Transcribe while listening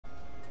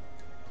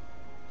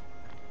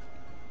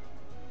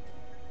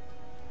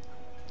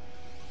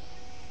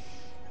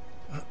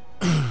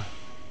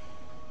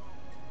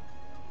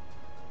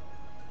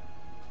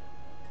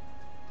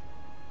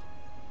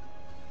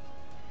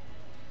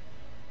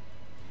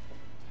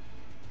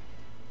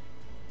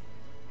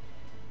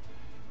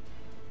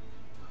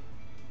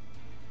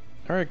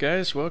Alright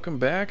guys, welcome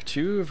back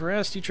to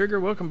Veracity Trigger.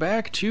 Welcome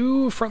back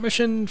to Front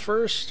Mission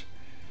First.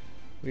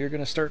 We are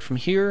going to start from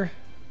here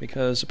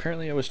because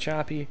apparently I was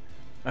choppy.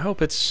 I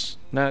hope it's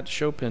not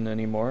Chopin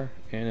anymore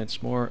and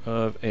it's more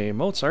of a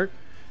Mozart.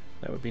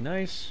 That would be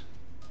nice.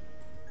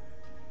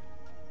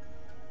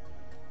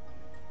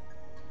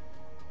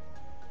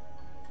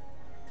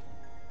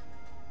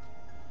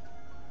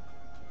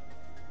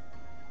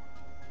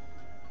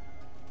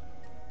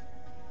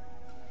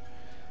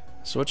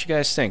 So what you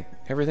guys think?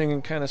 Everything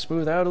kind of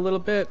smooth out a little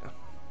bit?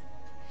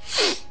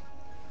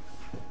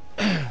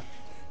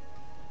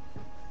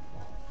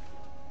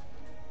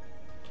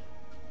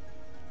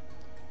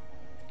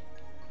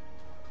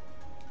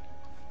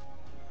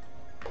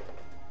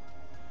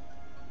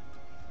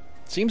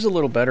 Seems a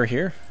little better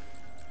here.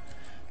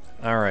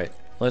 All right,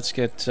 let's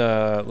get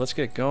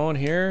going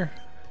here.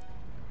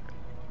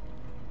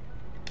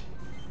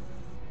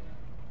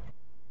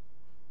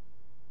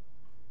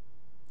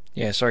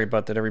 Yeah, sorry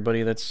about that,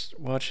 everybody that's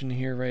watching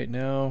here right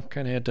now.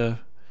 Kind of had to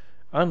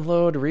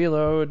unload,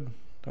 reload,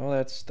 all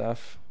that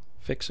stuff.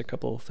 Fix a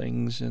couple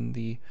things in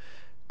the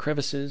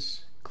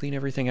crevices, clean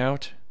everything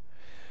out.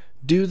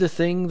 Do the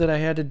thing that I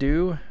had to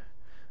do.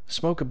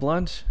 Smoke a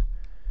blunt.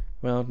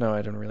 Well, no,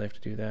 I don't really have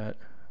to do that.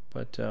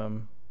 But,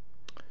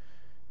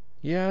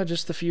 yeah,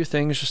 just a few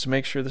things just to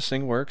make sure this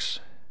thing works.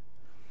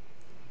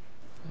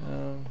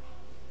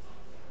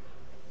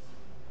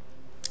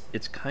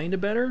 It's kind of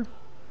better.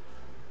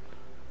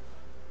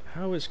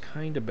 How is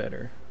kinda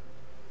better?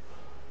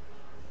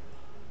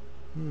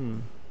 Oh,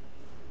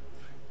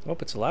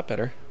 it's a lot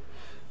better.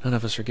 None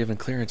of us are given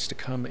clearance to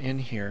come in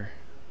here.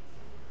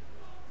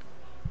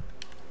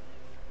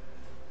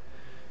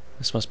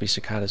 This must be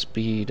Cicada's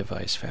B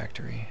device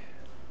factory.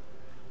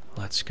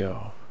 Let's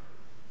go.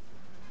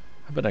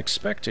 I've been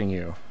expecting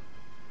you.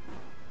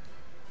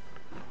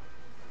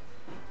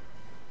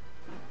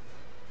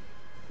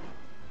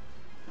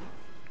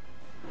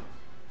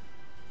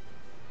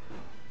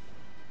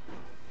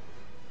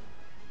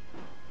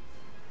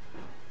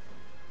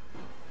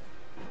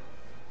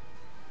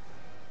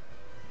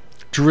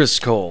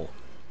 Driscoll.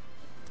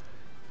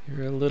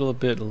 You're a little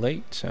bit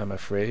late, I'm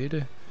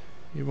afraid.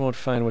 You won't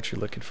find what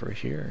you're looking for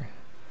here.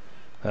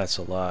 That's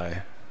a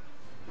lie.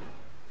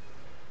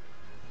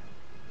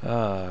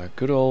 Ah,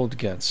 good old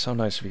Gentz. How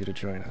nice of you to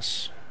join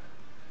us.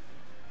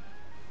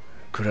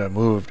 Could have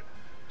moved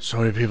so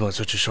many people in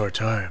such a short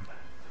time.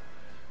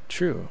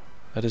 True.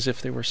 That is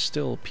if they were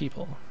still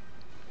people.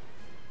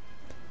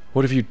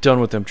 What have you done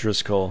with them,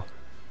 Driscoll?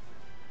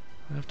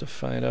 You'll have to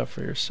find out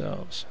for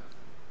yourselves.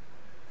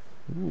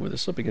 Ooh,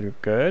 this will be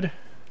good.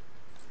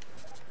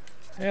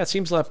 Yeah, it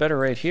seems a lot better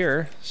right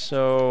here,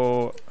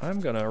 so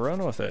I'm gonna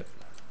run with it.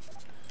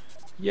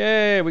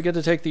 Yay, we get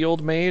to take the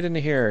old maid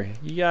into here.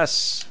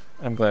 Yes!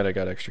 I'm glad I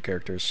got extra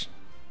characters.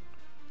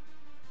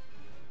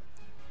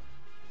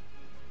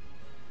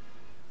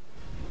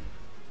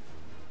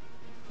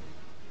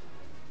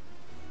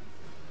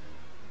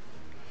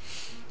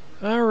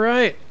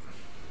 Alright.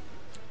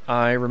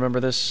 I remember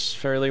this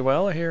fairly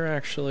well here,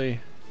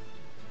 actually.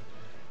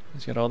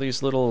 He's got all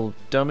these little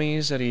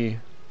dummies that he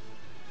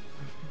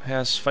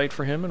has fight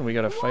for him, and we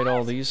gotta fight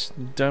all these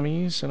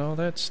dummies and all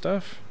that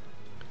stuff.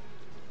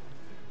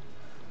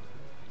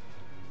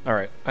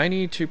 Alright, I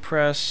need to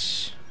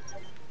press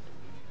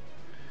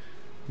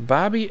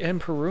Bobby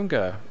and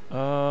Purunga.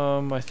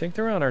 I think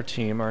they're on our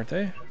team, aren't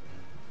they?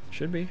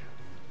 Should be.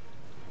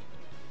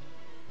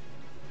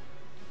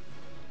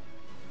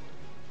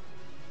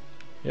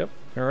 Yep,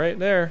 they're right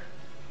there.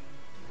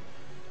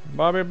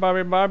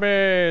 Bobby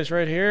is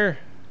right here.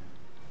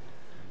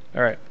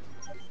 Alright.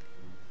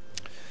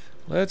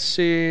 Let's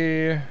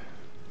see.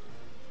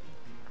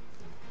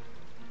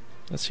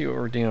 Let's see what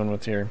we're dealing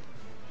with here.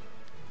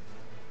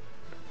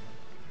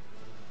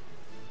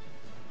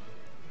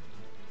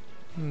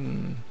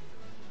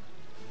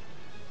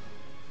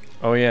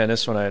 Oh yeah, and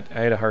this one I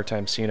had a hard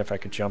time seeing if I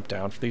could jump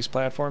down for these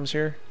platforms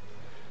here.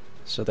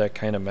 So that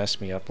kind of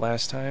messed me up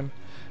last time.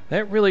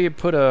 That really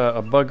put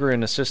a bugger in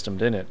the system,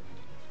 didn't it?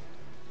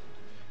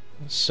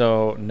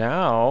 So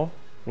now,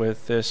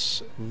 with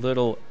this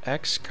little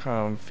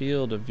XCOM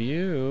field of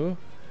view,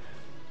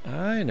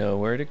 I know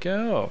where to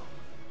go.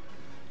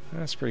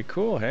 That's pretty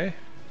cool, hey?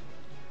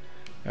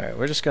 Alright,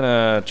 we're just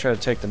gonna try to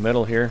take the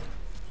middle here.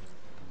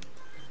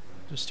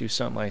 Just do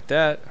something like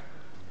that.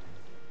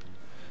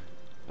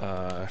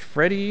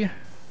 Freddy,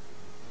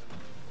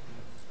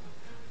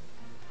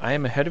 I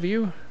am ahead of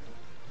you.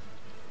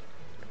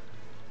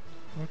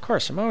 Well, of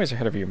course, I'm always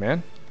ahead of you,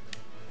 man.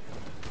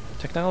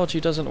 Technology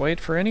doesn't wait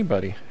for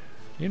anybody.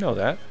 You know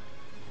that.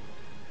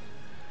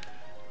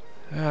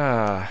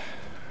 Ah.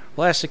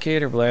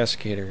 Blasticator.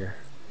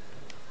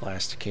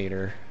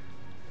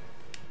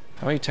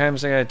 How many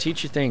times I gotta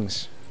teach you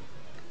things?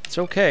 It's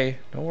okay.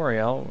 Don't worry,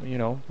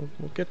 we'll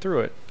get through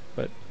it.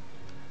 But,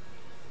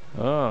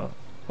 oh,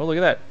 look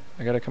at that.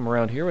 I gotta come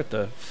around here with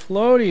the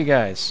floaty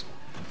guys.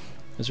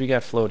 Because we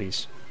got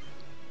floaties.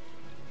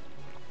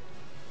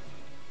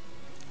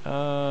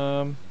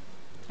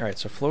 Alright,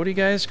 so floaty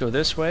guys go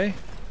this way.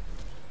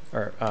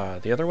 Or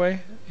the other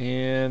way.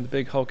 And the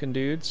big hulking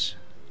dudes.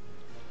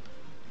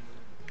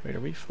 Wait, are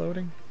we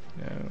floating?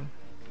 No.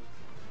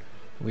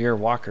 We are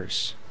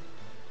walkers.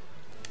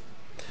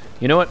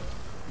 You know what?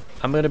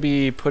 I'm going to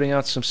be putting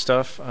out some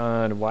stuff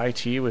on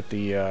YT with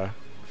the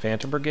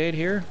Phantom Brigade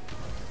here.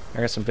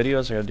 I got some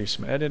videos. I got to do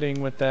some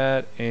editing with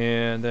that.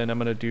 And then I'm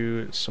going to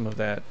do some of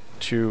that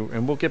too.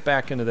 And we'll get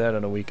back into that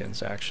on the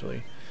weekends,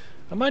 actually.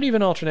 I might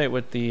even alternate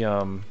with the...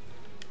 I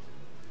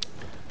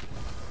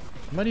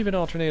might even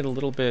alternate a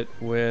little bit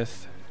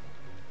with...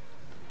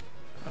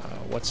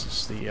 what's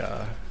this?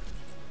 The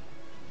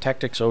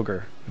Tactics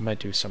Ogre. I might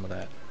do some of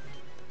that.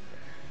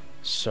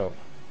 So...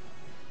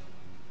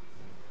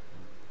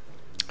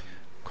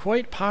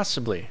 quite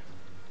possibly.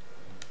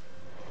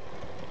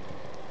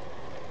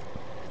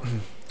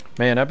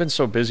 Man, I've been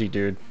so busy,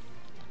 dude.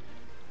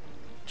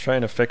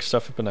 Trying to fix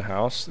stuff up in the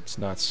house. It's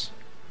nuts.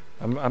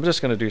 I'm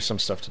just gonna do some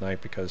stuff tonight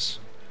because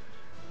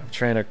I'm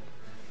trying to...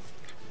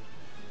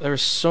 There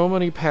was so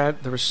much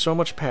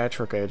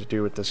patchwork I had to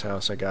do with this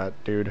house I got,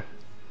 dude.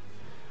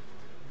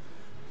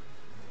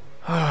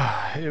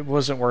 It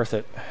wasn't worth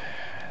it.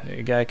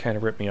 The guy kind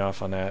of ripped me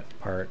off on that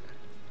part.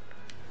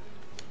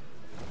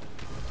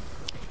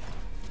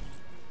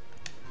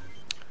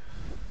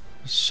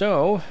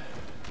 So,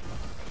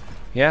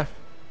 yeah,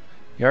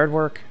 yard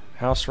work,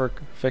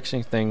 housework,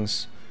 fixing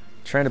things,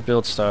 trying to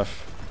build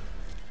stuff,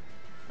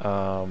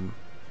 and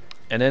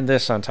then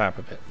this on top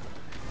of it.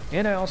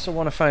 And I also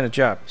want to find a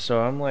job, so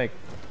I'm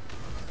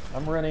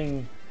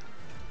running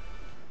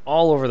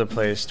all over the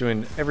place,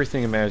 doing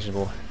everything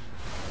imaginable.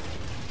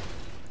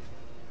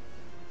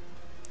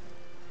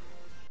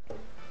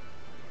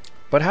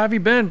 But how have you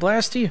been,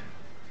 Blasty?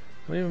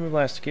 Leave me,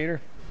 Blasticator.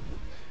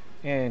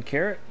 And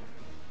Carrot.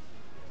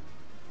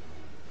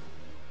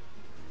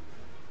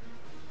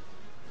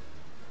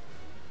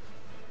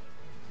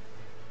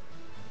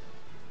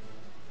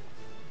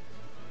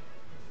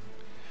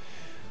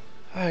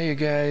 How you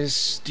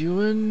guys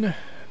doing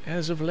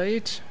as of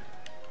late?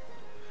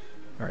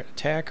 Alright,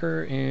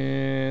 attacker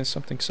and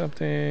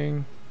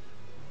something.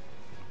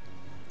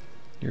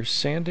 You're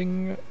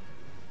sanding...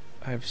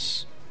 I've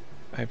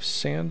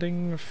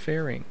sanding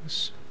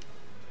fairings.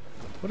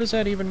 What does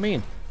that even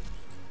mean?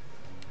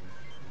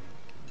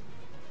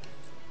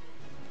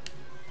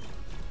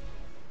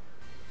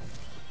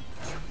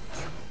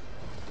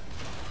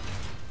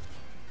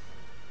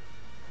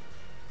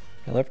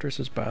 Electrus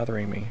is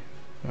bothering me.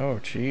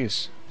 Oh,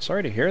 jeez.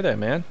 Sorry to hear that,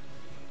 man.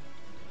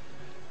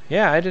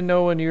 Yeah, I didn't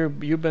know when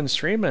you've been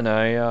streaming.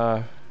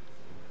 I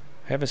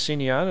haven't seen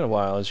you on in a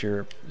while. Is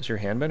your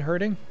hand been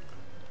hurting?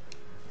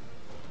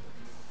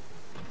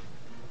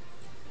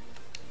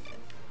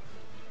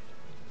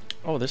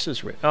 Oh, this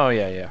is... Oh,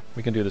 yeah.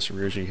 We can do this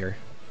Ruji here.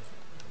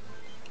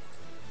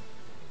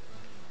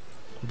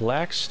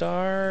 Black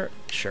Star...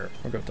 Sure,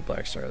 we'll go with the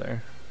Black Star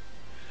there.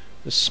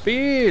 The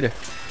speed!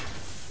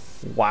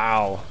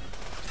 Wow.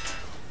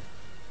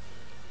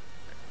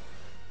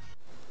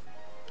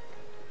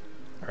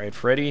 Alright,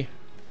 Freddy.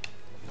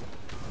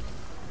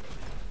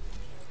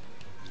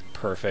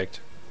 Perfect.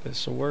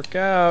 This will work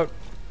out.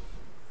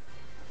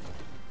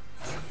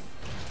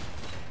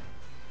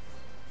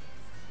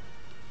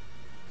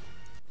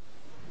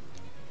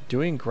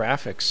 Doing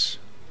graphics.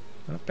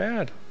 Not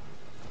bad.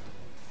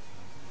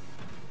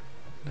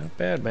 Not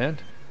bad, man.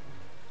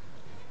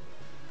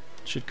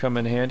 Should come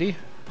in handy.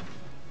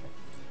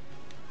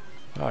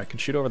 Oh, I can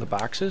shoot over the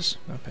boxes?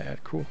 Not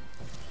bad. Cool.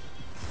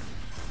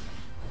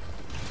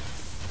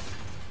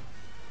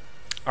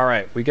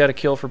 Alright, we got a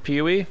kill for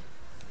Pee-wee.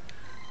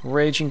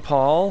 Raging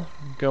Paul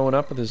going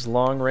up with his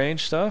long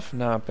range stuff.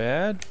 Not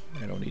bad.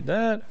 I don't need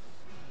that.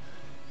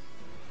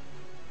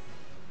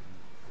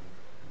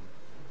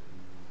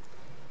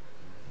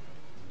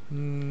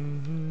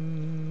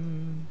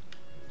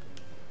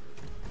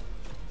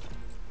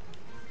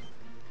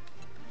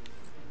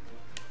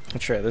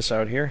 Let's try this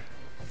out here.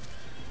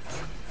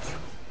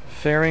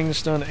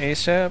 Fairings done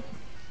ASAP.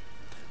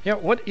 Yeah,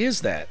 what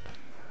is that?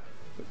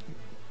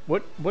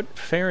 What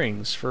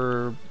fairings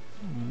for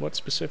what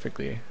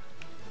specifically?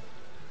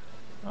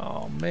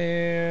 Oh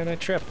man, I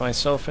trapped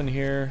myself in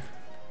here.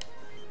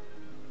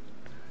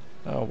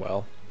 Oh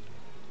well.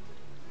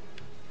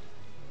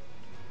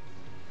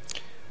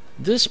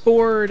 This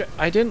board,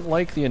 I didn't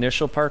like the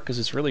initial part because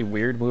it's really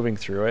weird moving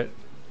through it.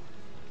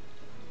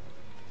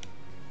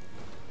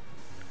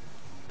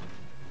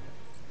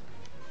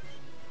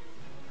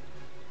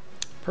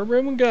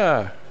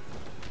 Perunga.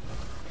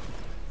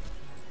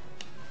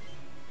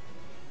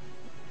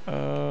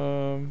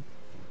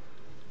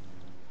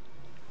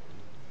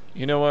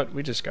 You know what?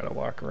 We just gotta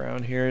walk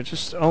around here.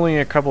 Just only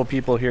a couple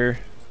people here.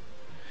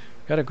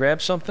 Gotta grab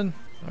something?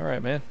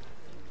 Alright, man.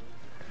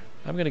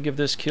 I'm gonna give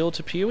this kill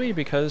to Pee-wee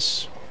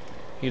because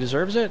he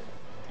deserves it.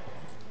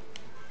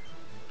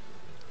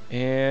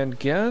 And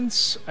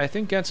Gentz, I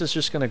think Gentz is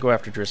just gonna go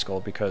after Driscoll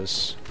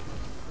because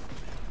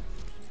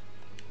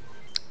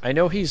I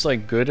know he's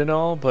like good and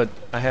all, but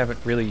I haven't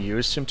really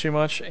used him too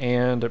much,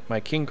 and my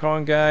King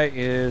Kong guy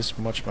is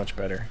much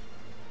better.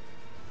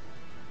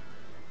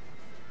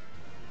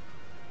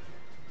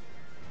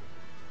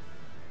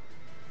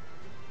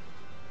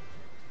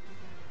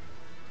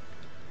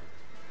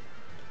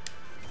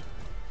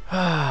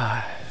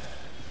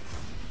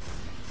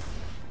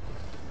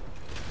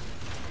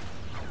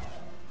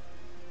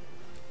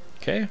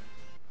 Okay.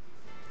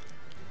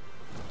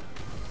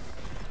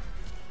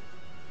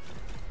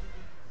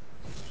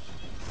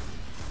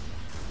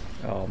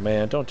 Oh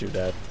man, don't do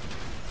that.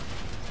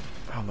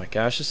 Oh my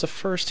gosh, it's the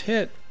first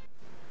hit.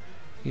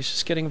 He's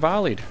just getting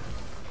volleyed.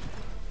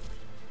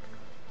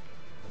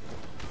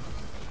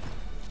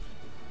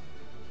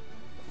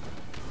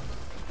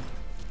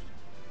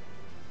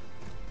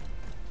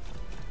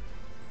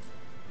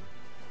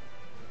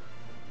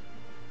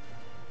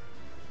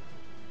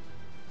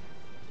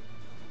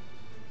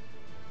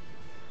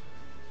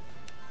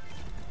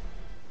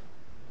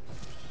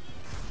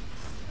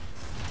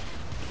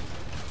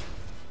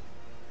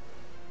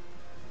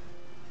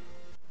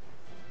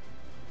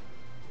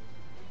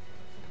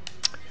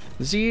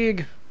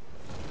 Zeeg!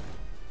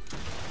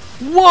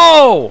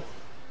 Whoa!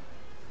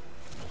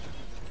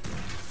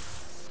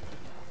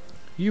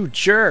 You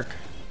jerk!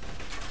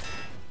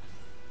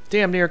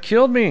 Damn near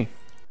killed me!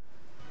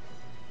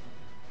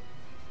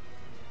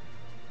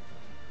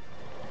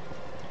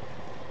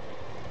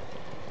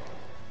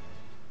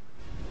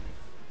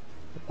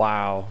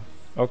 Wow.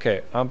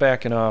 Okay, I'm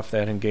backing off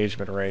that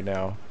engagement right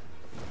now.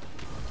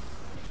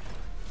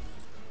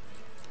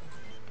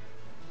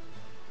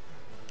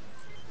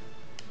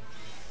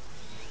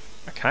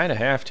 Kind of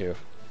have to.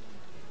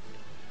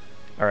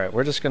 Alright,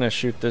 we're just going to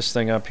shoot this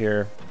thing up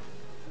here.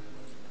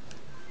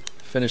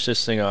 Finish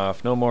this thing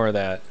off. No more of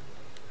that.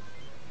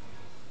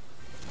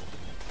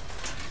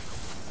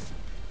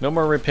 No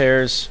more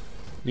repairs.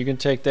 You can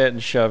take that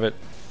and shove it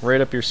right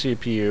up your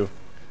CPU.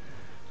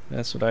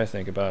 That's what I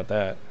think about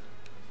that.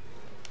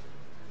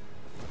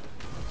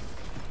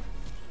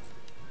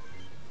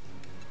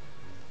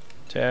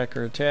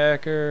 Attacker,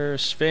 attacker,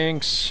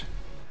 Sphinx.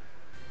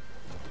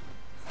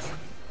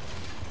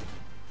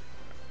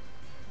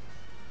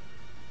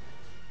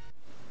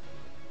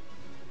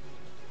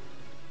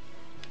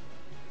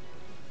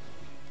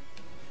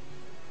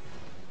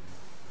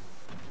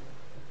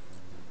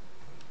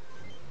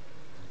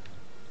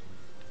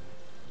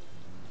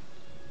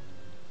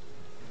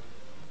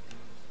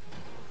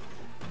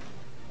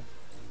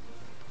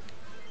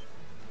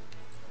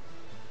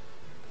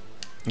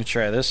 You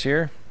try this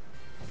here.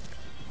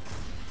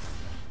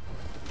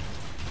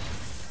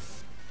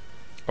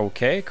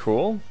 Okay,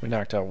 cool. We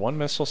knocked out one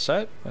missile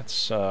set.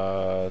 That's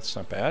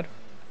not bad.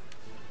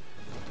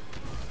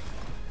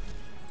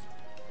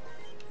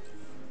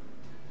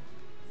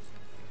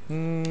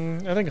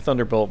 I think a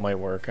Thunderbolt might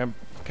work. I'm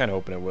kind of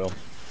hoping it will.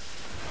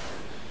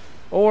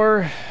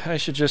 Or I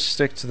should just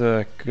stick to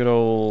the good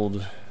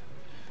old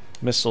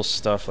missile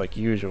stuff like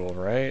usual,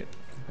 right?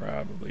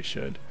 Probably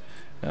should.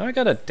 Now I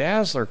got a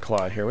Dazzler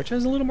Claw here, which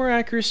has a little more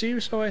accuracy,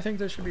 so I think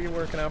this should be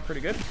working out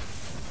pretty good.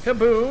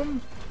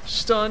 Kaboom!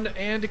 Stun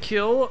and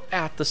kill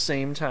at the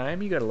same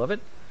time. You gotta love it.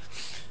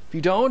 If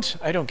you don't,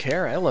 I don't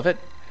care. I love it.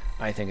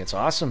 I think it's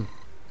awesome.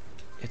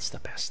 It's the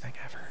best thing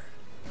ever.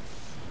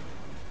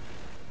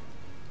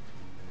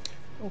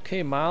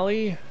 Okay,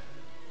 Molly.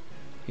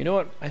 You know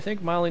what? I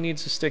think Molly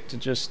needs to stick to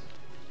just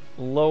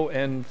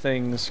low-end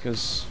things,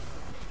 because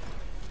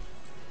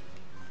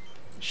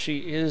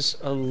she is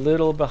a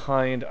little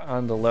behind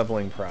on the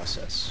leveling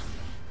process.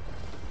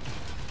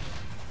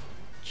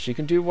 She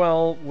can do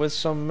well with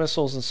some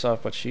missiles and stuff,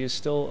 but she is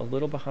still a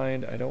little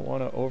behind. I don't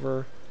want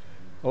to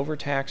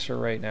overtax her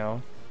right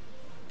now.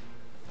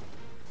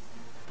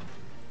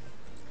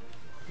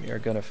 We are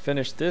going to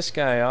finish this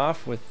guy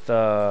off with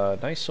a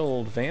nice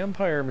old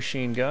vampire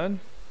machine gun.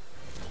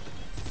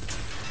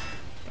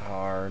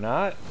 Or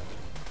not.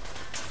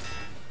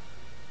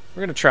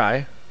 We're going to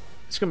try.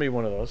 It's going to be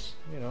one of those,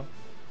 you know.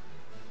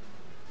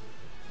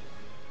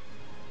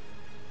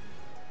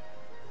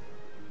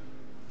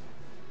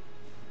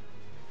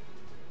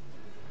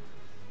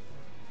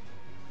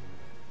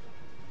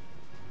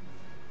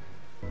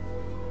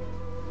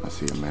 I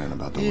see a man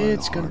about to learn a hard lesson.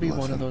 It's going to be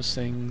one of those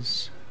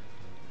things.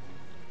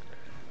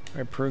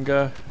 Alright,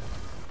 Prunga.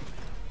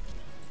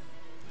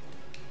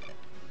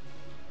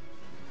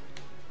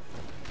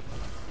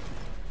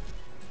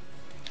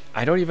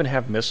 I don't even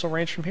have missile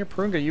range from here.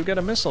 Prunga, you got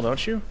a missile,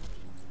 don't you?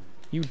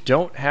 You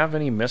don't have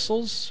any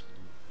missiles?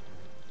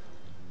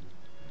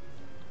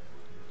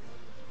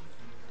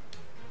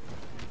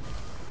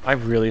 I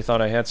really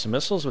thought I had some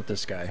missiles with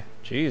this guy.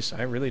 Jeez,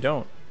 I really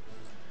don't.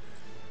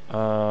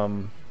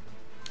 I'll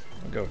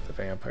go with the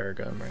vampire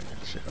gun right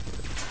next to it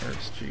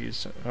first.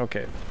 Jeez.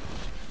 Okay.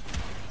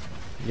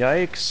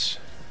 Yikes.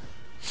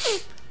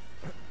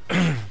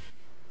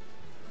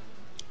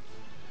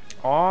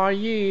 Aw,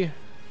 yee.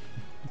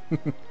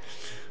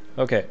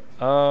 Okay.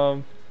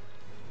 Come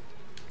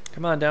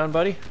on down,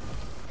 buddy.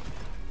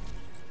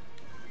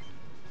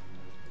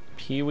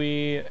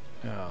 Pee-wee.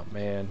 Oh,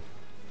 man.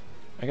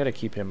 I gotta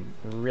keep him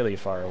really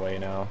far away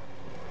now.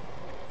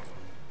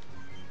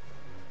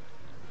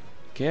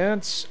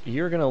 Gentz,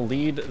 you're gonna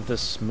lead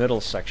this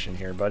middle section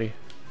here, buddy.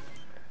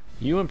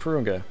 You and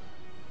Prunga.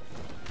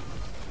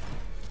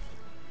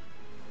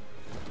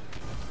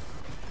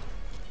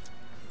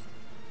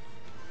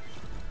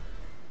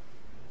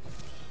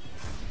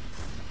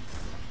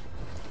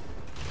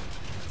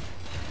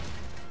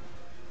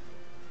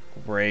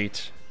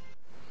 Great.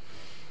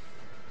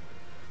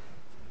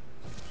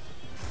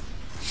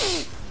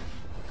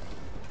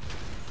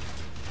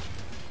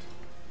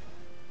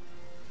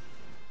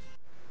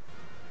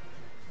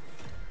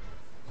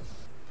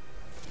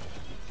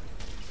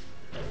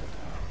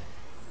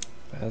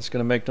 That's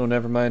gonna make no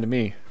never mind to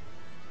me.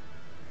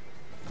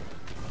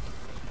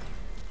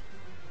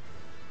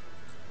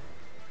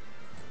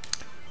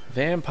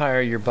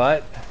 Vampire your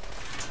butt.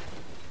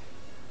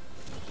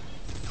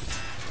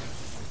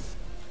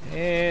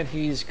 And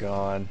he's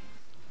gone.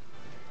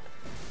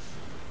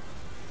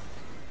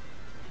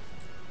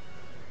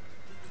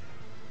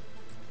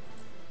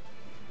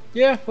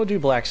 Yeah, we'll do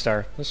Black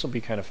Star. This will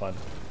be kind of fun.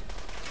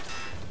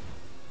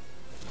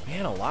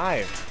 Man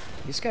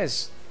alive. These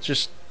guys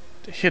just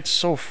hit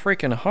so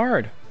freaking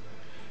hard.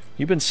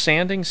 You've been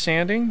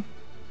sanding?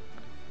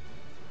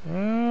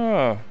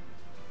 Oh.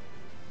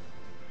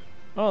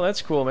 Oh,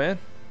 that's cool, man.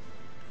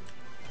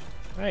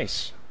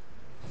 Nice.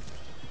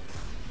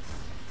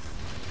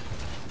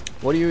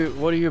 What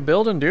are you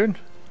building, dude?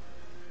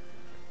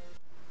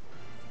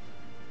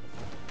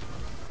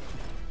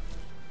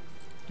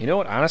 You know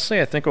what?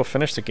 Honestly, I think we'll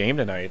finish the game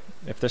tonight.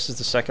 If this is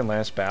the second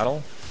last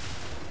battle.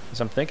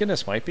 Because I'm thinking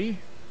this might be.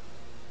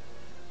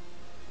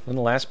 In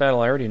the last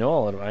battle, I already know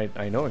all of it.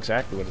 I know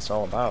exactly what it's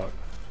all about.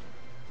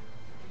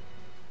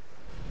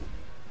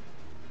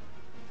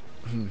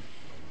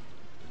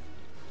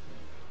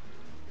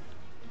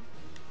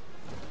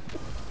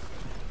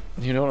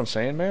 You know what I'm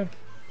saying, man?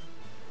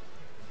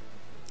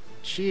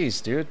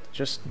 Jeez, dude.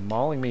 Just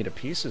mauling me to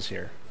pieces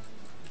here.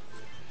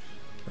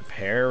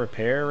 Repair,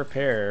 repair,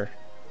 repair.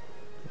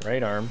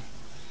 Right arm.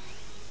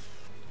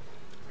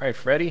 Alright,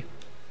 Freddy.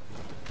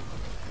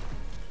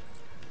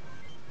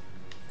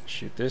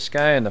 Shoot this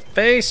guy in the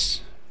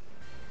face.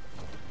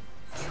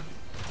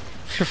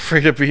 You're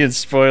afraid of being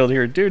spoiled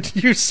here. Dude,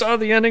 you saw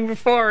the ending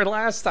before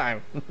last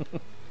time.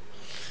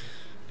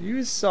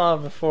 You saw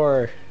it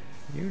before.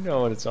 You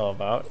know what it's all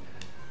about.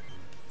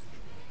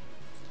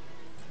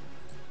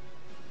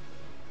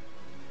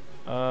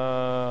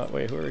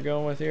 Wait, who are we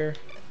going with here?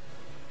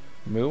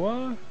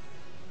 Mua?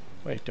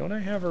 Wait, don't I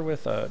have her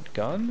with a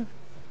gun?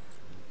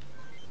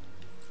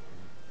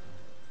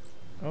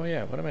 Oh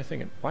yeah, what am I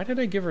thinking? Why did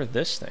I give her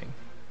this thing?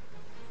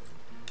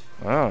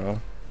 I don't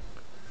know.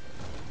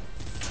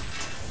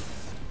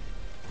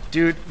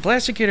 Dude,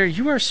 Blasticator,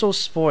 you are so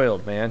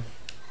spoiled, man.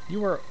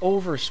 You are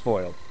over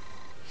spoiled.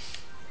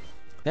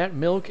 That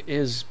milk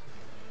is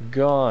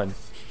gone.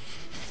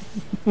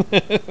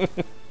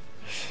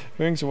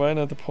 Brings wine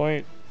at the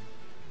point.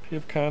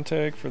 Give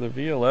contact for the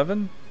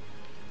V11?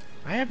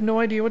 I have no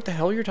idea what the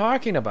hell you're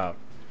talking about.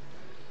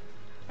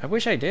 I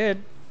wish I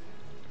did.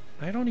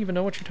 I don't even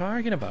know what you're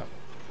talking about.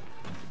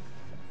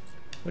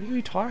 What are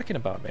you talking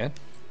about, man?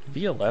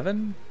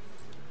 V11?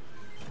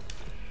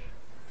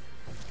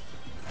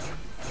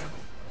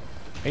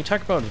 Are you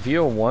talking about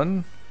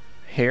V01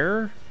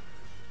 hair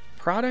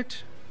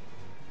product?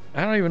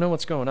 I don't even know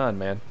what's going on,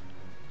 man.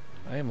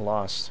 I am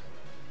lost.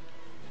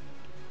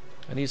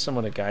 I need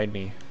someone to guide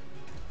me.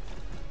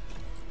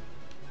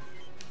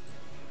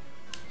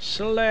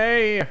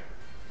 Slay!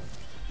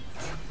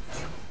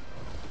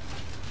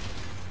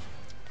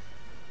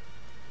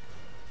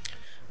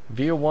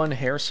 V01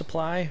 hair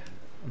supply?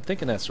 I'm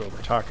thinking that's what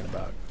we're talking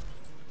about.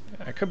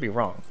 I could be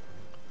wrong.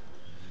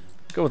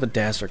 Go with a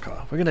dazzler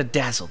call. We're gonna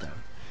dazzle them.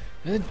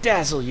 I'm gonna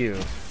dazzle you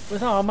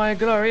with all my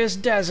glorious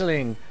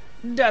dazzling.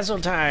 Dazzle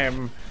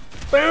time!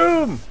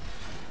 Boom!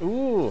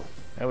 Ooh,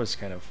 that was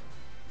kind of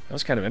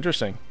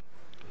interesting.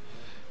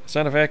 It's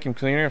not a vacuum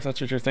cleaner, if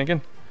that's what you're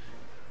thinking.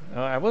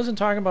 I wasn't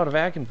talking about a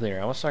vacuum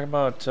cleaner. I was talking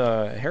about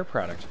a hair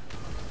product.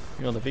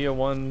 You know, the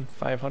V01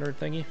 500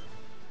 thingy.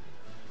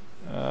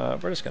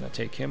 We're just gonna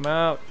take him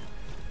out.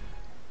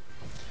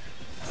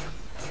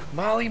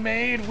 Molly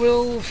Maid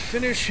will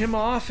finish him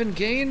off and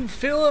gain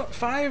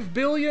 5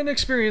 billion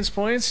experience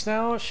points.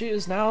 Now she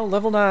is now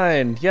level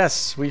 9.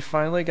 Yes, we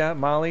finally got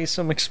Molly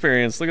some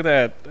experience. Look at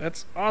that.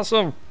 That's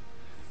awesome.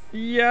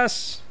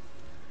 Yes.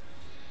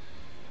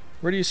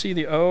 Where do you see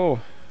the O?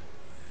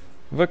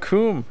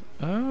 Vacuum.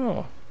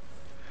 Oh.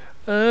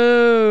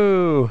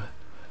 Oh.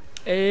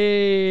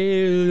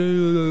 Ew.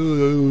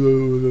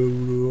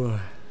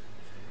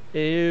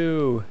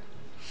 Ew.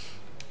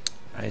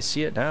 I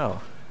see it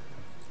now.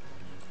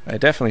 I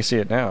definitely see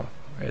it now.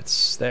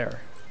 It's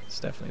there.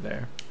 It's definitely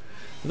there.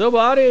 The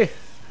body!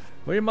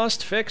 We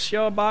must fix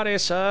your body,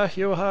 sir.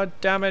 You are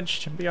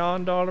damaged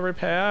beyond all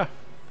repair.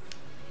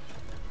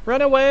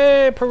 Run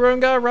away,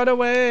 Purunga, run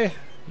away!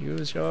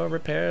 Use your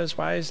repairs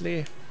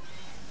wisely.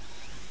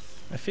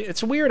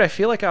 It's weird, I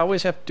feel like I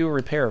always have to do a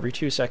repair every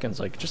 2 seconds.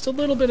 Like, just a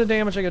little bit of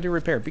damage I gotta do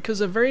repair. Because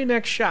the very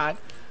next shot,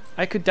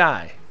 I could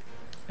die.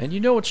 And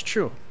you know it's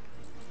true.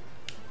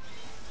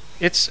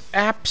 It's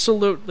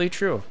absolutely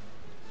true.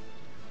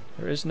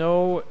 There is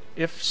no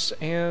ifs,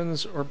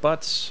 ands, or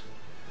buts.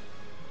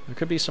 There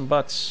could be some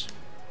buts.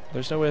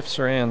 There's no ifs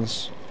or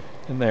ands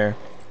in there.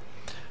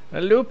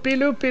 Loopy,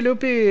 loopy,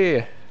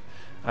 loopy!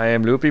 I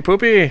am loopy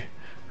poopy!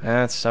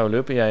 That's how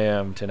loopy I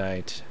am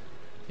tonight.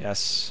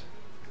 Yes.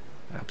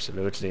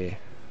 Absolutely.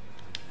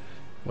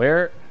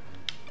 Where?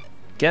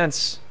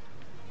 Gentz.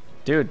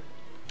 Dude.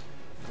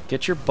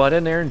 Get your butt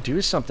in there and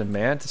do something,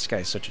 man. This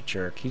guy's such a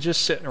jerk. He's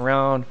just sitting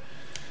around,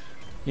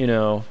 you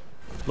know,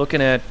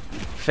 looking at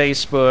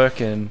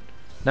Facebook and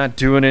not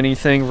doing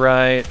anything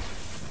right.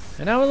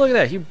 And now look at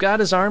that. He got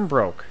his arm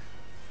broke.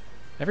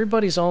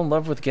 Everybody's all in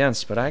love with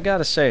Gentz, but I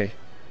gotta say,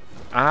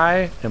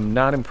 I am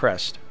not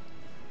impressed.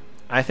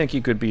 I think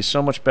he could be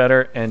so much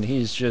better, and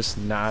he's just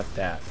not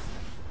that.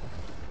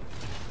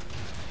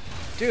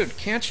 Dude,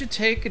 can't you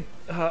take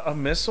a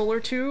missile or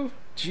two?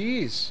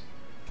 Jeez.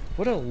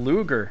 What a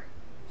luger.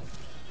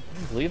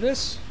 Can you believe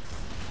this?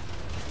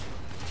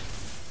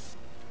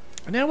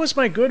 And that was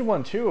my good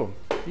one, too.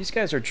 These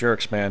guys are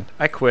jerks, man.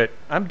 I quit.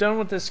 I'm done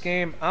with this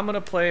game. I'm going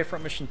to play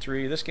from Mission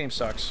 3. This game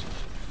sucks.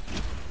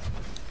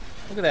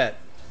 Look at that.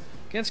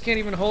 Gentz can't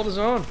even hold his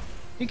own.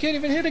 He can't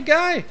even hit a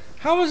guy.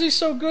 How is he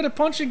so good at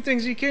punching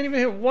things? He can't even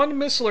hit one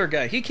missiler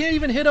guy. He can't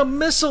even hit a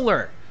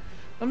missiler.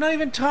 I'm not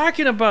even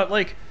talking about,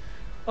 like,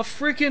 a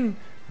freaking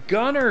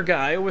gunner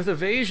guy with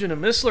evasion, a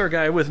missiler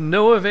guy with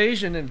no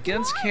evasion, and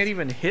Gentz can't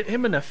even hit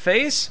him in the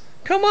face?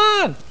 Come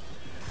on!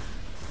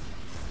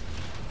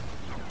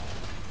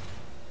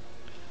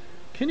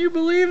 Can you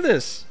believe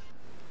this?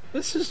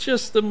 This is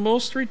just the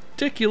most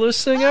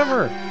ridiculous thing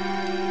ever.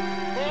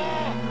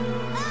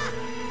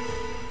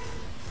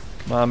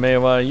 Come on,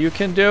 Maewa, you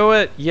can do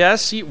it.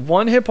 Yes, see,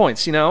 1 hit point.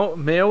 See, now,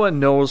 Maewa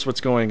knows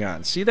what's going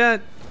on. See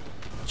that?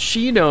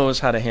 She knows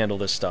how to handle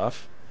this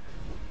stuff.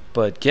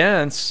 But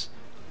Gentz,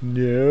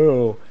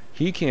 no,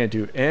 he can't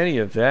do any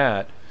of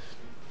that.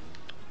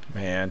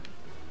 Man,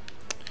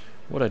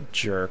 what a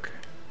jerk.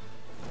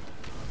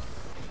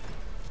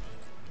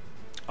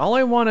 All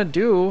I want to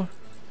do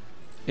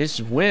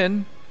is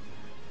win.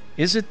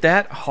 Is it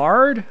that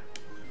hard?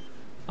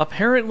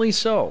 Apparently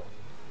so.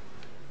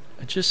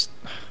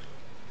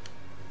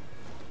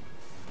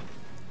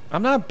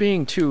 I'm not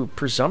being too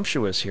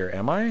presumptuous here,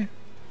 am I?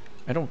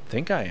 I don't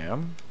think I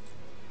am.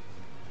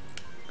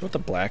 Go with the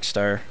Black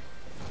Star.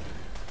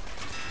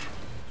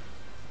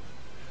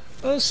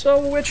 Oh, so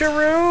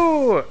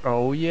witcheroo!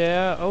 Oh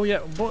yeah, oh yeah.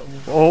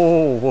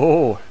 Whoa,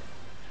 whoa.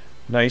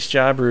 Nice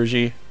job,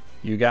 Rougie.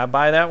 You got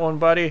by that one,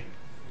 buddy.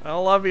 I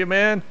love you,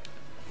 man.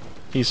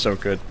 He's so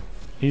good.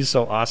 He's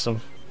so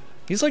awesome.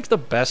 He's like the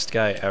best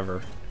guy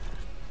ever.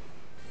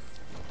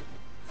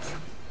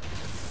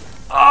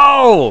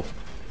 Oh!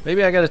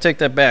 Maybe I gotta take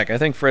that back. I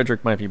think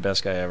Frederick might be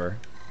best guy ever.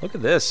 Look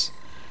at this.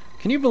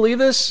 Can you believe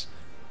this?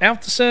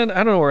 Altison,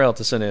 I don't know where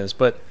Altison is,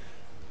 but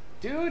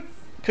dude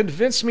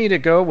convinced me to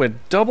go with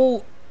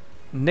double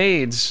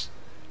nades,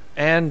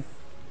 and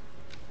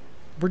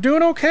we're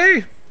doing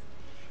okay.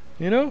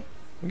 You know?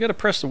 We gotta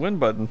press the win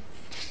button.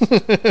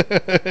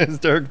 It's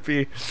Dark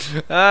P.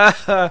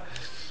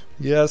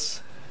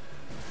 Yes.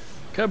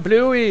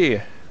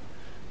 Kablooey!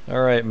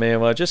 Alright,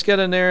 Maewa, just get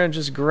in there and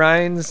just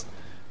grind.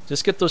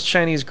 Just get those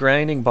Chinese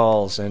grinding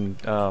balls and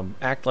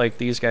act like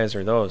these guys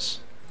are those.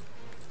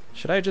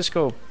 Should I just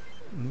go...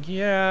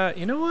 Yeah,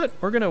 you know what?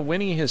 We're gonna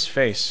Winnie his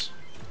face.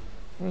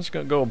 I'm just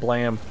gonna go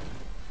blam.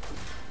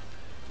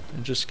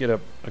 And just get a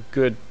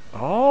good...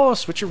 Oh,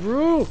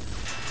 switcheroo!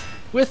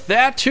 With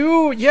that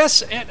too!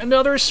 Yes, and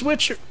another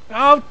switch...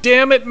 Oh,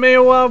 damn it,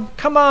 Maewa!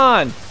 Come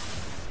on!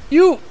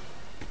 You...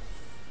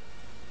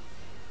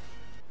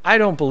 I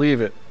don't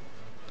believe it.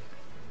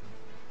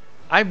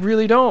 I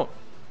really don't.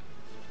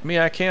 I mean,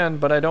 I can,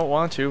 but I don't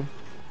want to.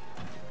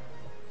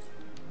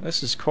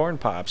 This is corn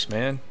pops,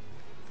 man.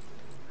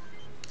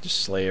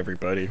 Just slay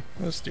everybody.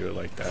 Let's do it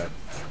like that.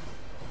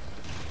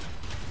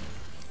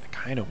 I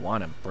kind of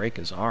want to break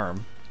his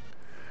arm.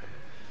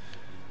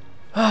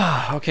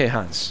 Ah, okay,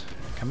 Hans.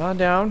 Come on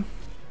down.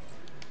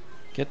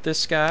 Get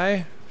this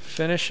guy.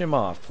 Finish him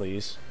off,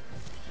 please.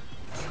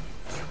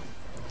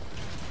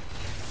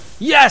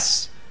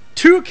 Yes!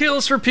 2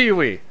 kills for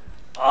Pee-wee.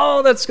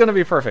 Oh, that's going to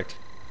be perfect.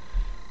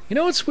 You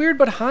know what's weird,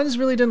 but Hans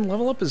really didn't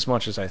level up as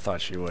much as I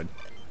thought she would.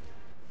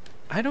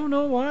 I don't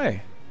know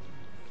why.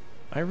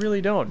 I really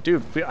don't.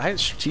 Dude,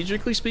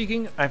 strategically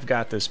speaking, I've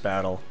got this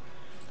battle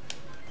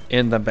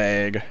in the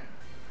bag.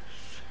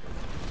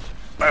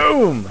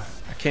 Boom!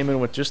 I came in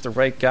with just the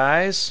right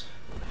guys.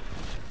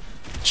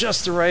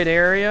 Just the right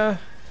area.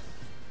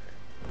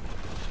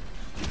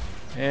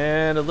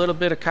 And a little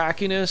bit of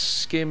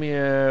cockiness gave me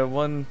a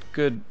one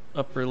good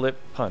upper lip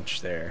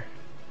punch there.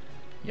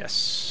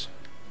 Yes.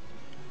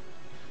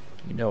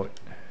 You know it.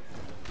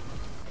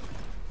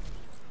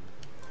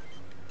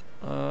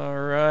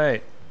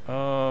 Alright.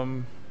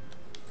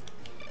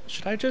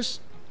 Should I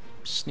just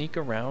sneak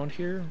around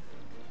here?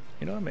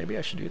 You know, maybe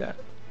I should do that.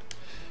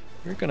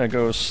 We're gonna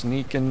go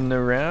sneaking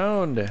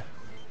around.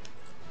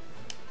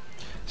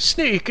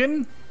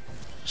 Sneaking?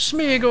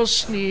 Smeagol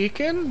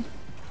sneaking?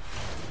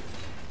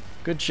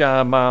 Good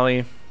job,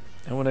 Molly.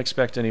 I wouldn't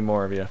expect any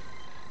more of you.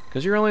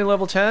 Because you're only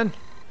level 10.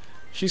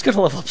 She's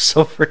gonna level up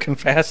so freaking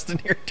fast in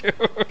here,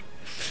 dude.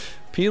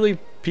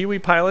 Pee-wee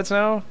pilots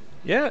now?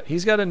 Yeah,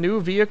 he's got a new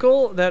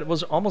vehicle that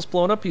was almost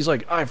blown up. He's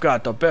like, I've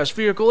got the best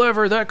vehicle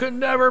ever that could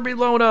never be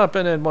blown up.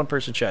 And then one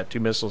person shot 2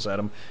 missiles at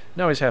him.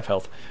 Now he's half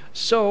health.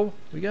 So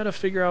we got to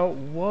figure out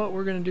what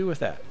we're going to do with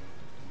that.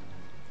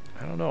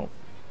 I don't know.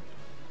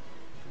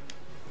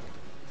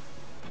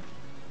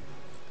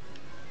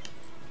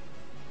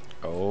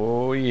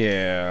 Oh,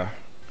 yeah.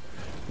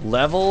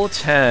 Level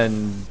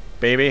 10,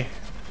 baby.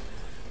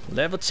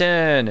 Level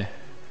 10.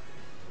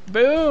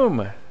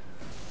 Boom.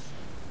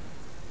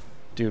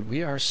 Dude,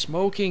 we are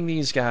smoking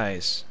these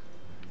guys.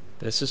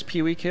 This is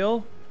Pee-wee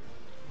kill.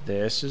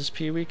 This is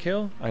Pee-wee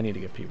kill. I need to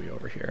get Pee-wee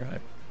over here. I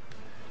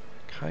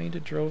kind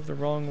of drove the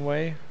wrong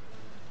way.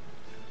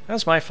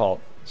 That's my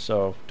fault.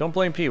 So don't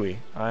blame Pee-wee.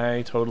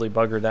 I totally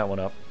buggered that one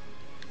up.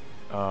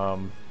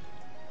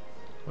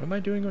 What am I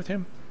doing with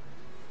him?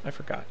 I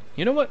forgot.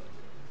 You know what?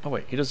 Oh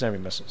wait, he doesn't have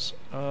any missiles.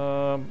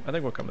 I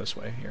think we'll come this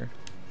way here.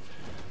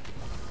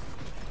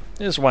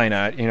 Just why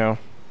not, you know?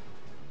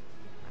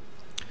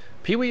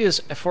 Pee-wee is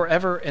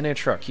forever in a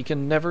truck. He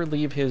can never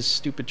leave his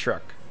stupid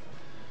truck.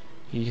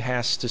 He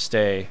has to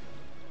stay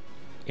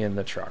in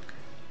the truck.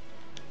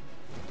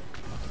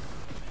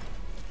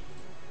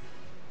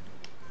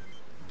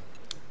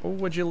 Oh,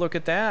 would you look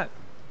at that?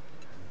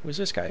 Who's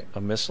this guy?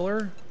 A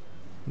missiler?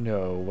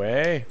 No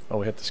way. Oh,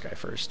 we hit this guy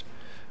first.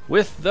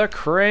 With the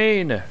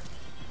crane!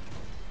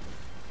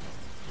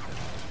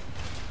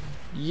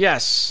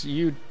 Yes,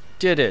 you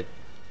did it.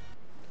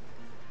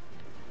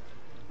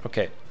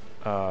 Okay.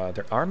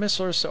 There are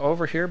missilers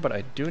over here, but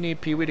I do need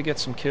Pee-wee to get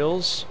some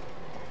kills.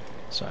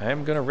 So I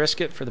am going to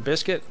risk it for the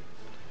biscuit.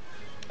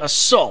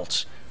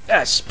 Assault!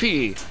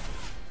 SP!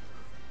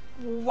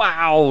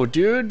 Wow,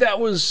 dude, that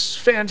was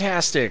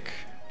fantastic.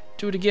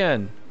 Do it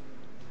again.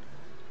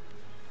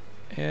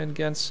 And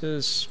Gentz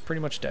is pretty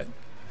much dead.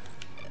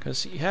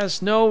 Because he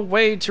has no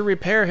way to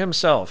repair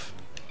himself.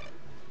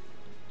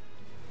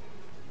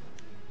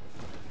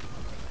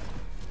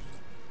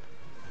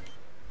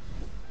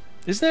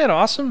 Isn't that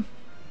awesome?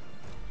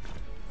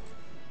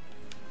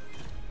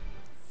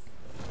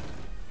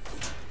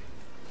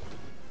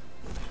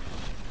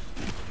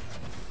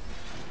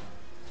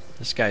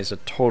 This guy's a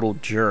total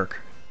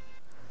jerk.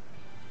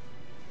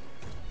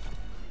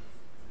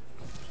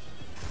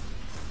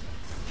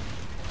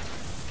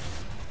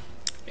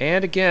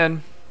 And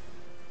again,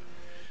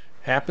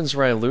 happens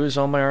where I lose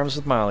all my arms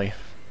with Molly.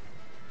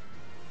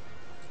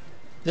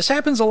 This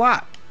happens a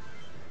lot.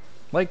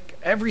 Like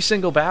every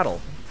single battle,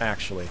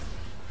 actually.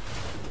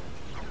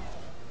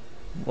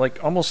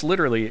 Like almost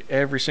literally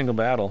every single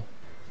battle.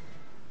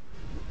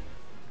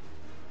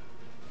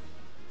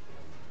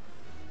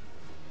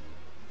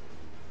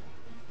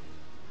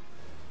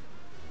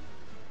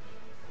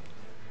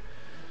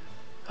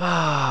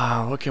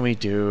 What can we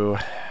do?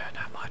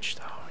 Not much,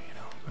 though, you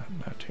know.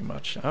 Not too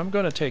much. I'm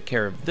going to take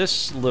care of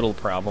this little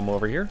problem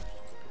over here.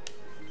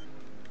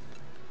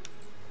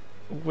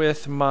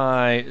 With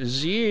my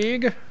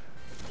Zieg.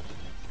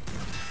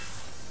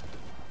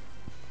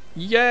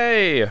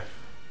 Yay!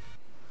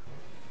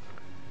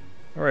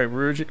 Alright,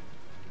 Rouge.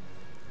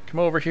 Come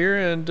over here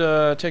and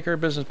take care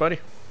of business, buddy.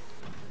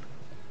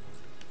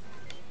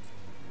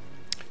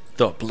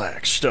 The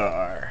Black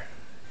Star.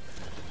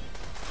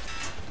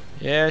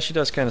 Yeah, she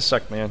does kind of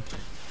suck, man.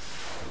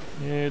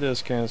 Yeah, it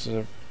does kind of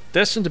suck.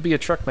 Destined to be a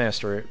truck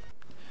master.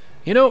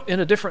 You know, in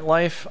a different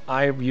life,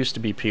 I used to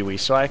be Pee-wee,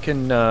 so I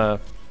can, No,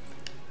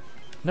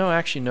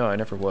 actually, no, I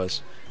never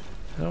was.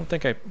 I don't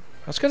think I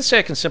was going to say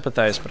I can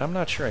sympathize, but I'm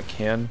not sure I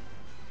can.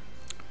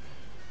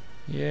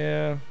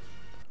 Yeah.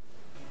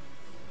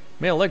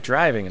 I mean, I like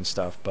driving and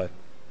stuff, but...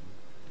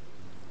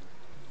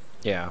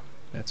 Yeah,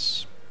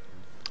 that's...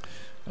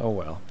 Oh,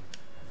 well.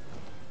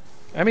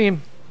 I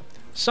mean...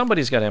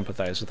 Somebody's got to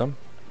empathize with them.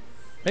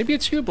 Maybe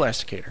it's you,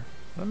 Blasticator.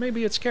 Or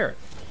maybe it's Carrot.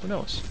 Who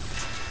knows?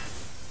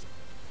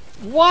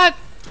 What?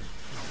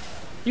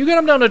 You got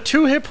him down to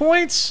 2 hit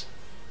points?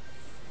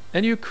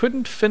 And you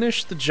couldn't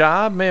finish the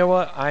job?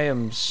 Maewa, I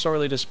am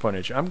sorely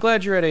disappointed. I'm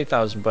glad you're at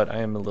 8,000, but I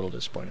am a little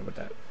disappointed with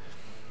that.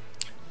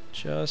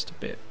 Just a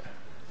bit.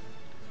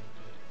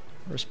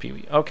 Where's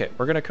Pee-wee? Okay,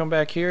 we're going to come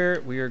back here.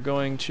 We are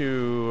going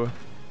to...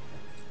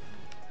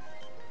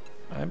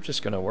 I'm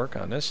just going to work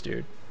on this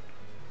dude.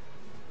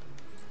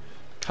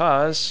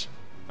 Because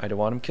I don't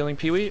want him killing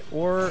Pee-wee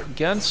or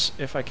Gentz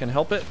if I can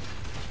help it.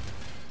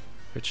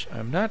 Which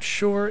I'm not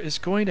sure is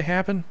going to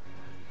happen.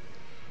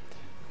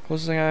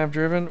 Closest thing I have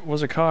driven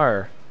was a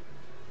car.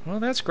 Well,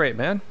 that's great,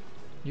 man.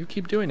 You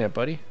keep doing that,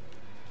 buddy.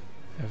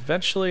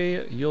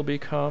 Eventually, you'll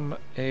become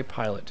a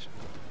pilot.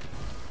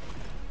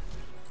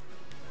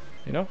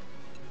 You know?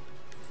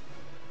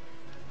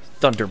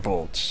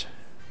 Thunderbolts.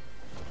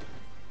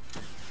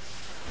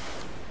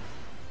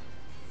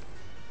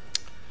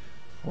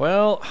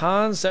 Well,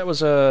 Hans, that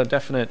was a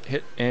definite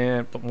hit,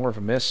 but more of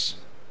a miss.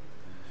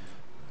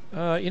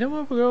 You know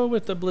what? We'll go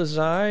with the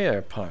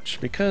Blizzire Punch,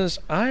 because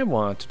I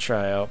want to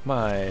try out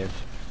my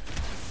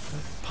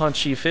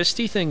punchy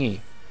fisty thingy.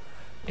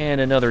 And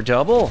another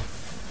double.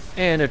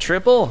 And a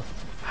triple.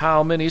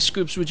 How many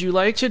scoops would you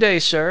like today,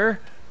 sir?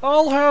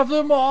 I'll have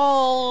them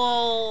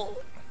all!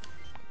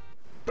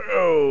 Boom!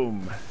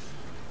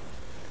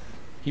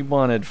 He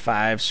wanted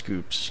 5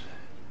 scoops.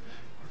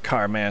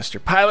 Car master.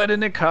 Pilot in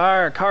the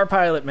car. Car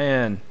pilot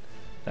man.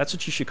 That's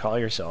what you should call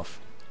yourself.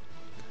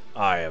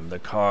 I am the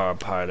car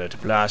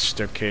pilot,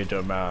 Blaster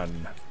Kato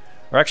Man.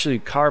 Or actually,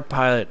 car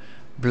pilot,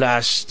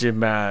 Blaster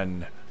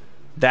Man.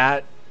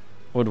 That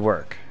would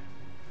work.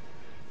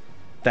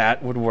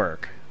 That would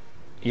work.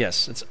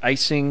 Yes, it's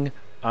icing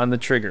on the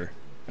trigger.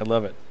 I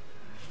love it.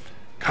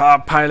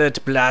 Car pilot,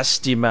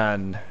 Blasty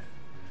Man.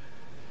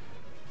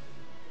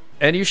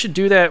 And you should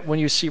do that when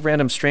you see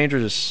random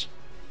strangers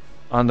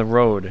on the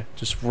road.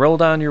 Just roll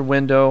down your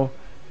window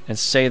and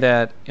say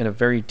that in a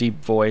very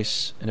deep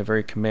voice, in a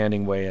very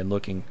commanding way, and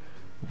looking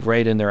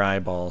right in their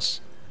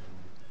eyeballs.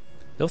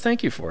 They'll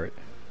thank you for it.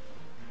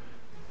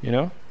 You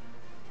know?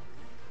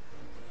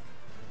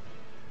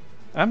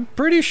 I'm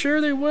pretty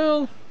sure they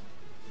will.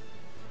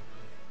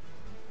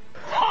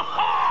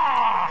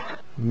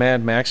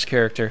 Mad Max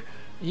character.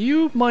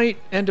 You might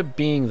end up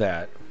being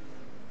that.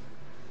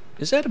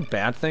 Is that a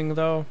bad thing,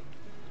 though?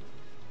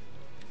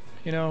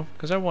 You know,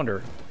 because I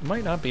wonder, it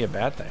might not be a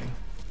bad thing.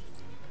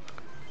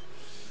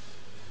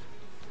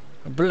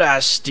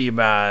 Blasty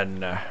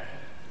Man. I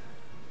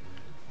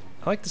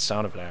like the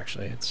sound of it,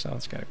 actually. It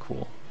sounds kind of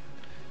cool.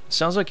 It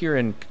sounds like you're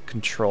in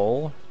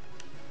control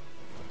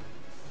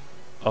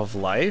of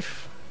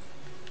life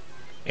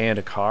and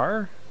a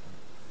car.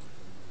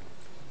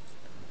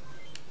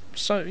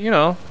 So, you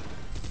know.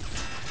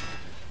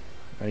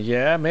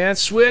 Yeah, man,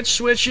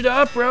 switch it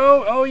up,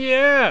 bro. Oh,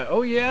 yeah.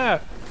 Oh, yeah.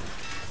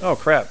 Oh,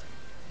 crap.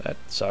 That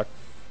sucked.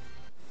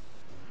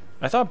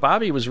 I thought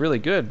Bobby was really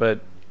good, but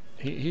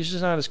he's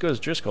just not as good as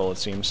Driscoll, it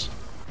seems.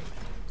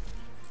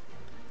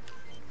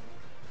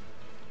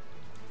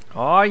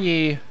 Aw,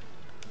 ye.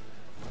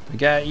 We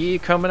got ye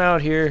coming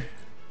out here.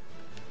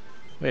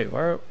 Wait,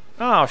 where?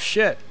 Oh,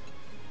 shit.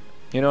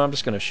 You know, I'm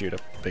just gonna shoot a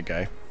big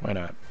guy. Why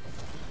not?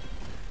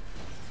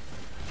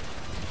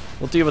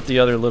 We'll deal with the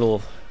other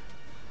little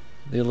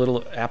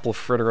apple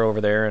fritter over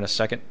there in a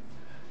second.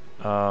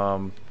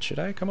 Should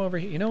I come over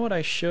here? You know what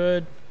I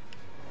should?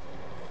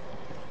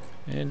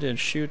 And then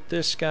shoot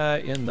this guy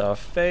in the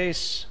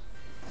face.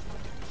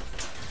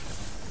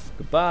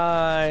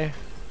 Goodbye.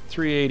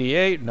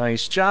 388.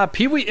 Nice job.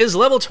 Pee-wee is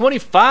level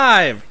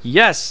 25.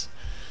 Yes.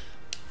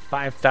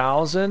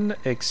 5,000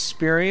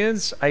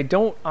 experience. I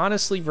don't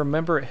honestly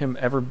remember him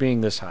ever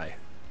being this high.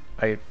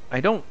 I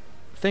don't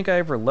think I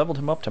ever leveled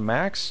him up to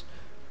max.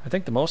 I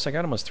think the most I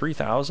got him was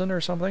 3,000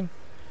 or something.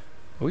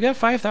 We got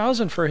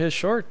 5,000 for his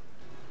short.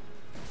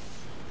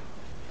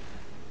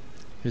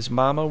 His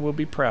mama will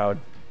be proud.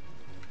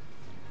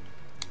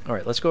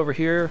 Alright, let's go over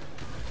here.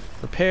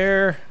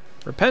 Repair.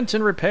 Repent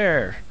and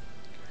repair.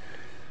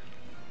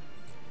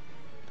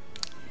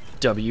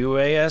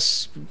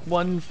 WAS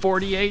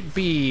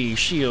 148B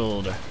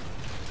shield.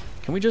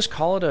 Can we just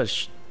call it a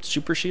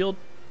super shield?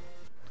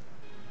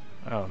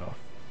 I don't know.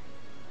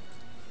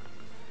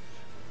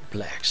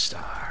 Black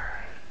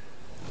Star.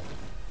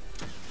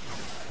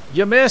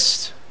 You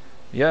missed!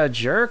 You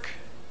jerk.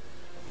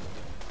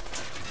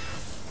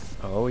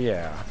 Oh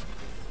yeah.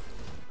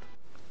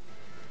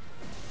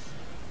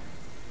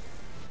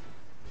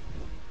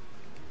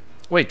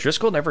 Wait,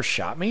 Driscoll never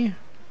shot me?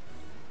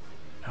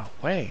 No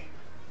way.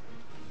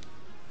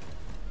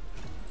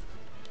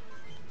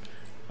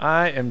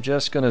 I am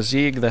just gonna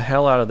Zeeg the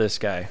hell out of this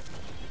guy.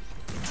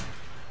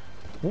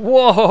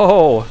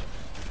 Whoa!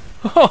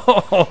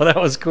 Oh, that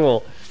was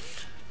cool.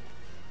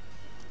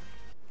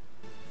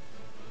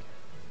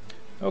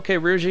 Okay,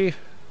 Ruji,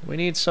 we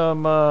need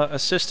some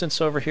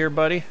assistance over here,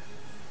 buddy.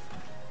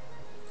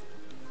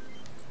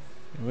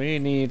 We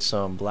need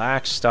some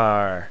Black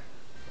Star.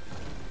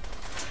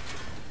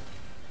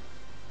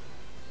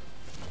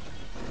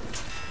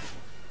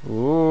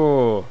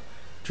 Ooh,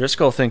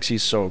 Driscoll thinks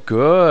he's so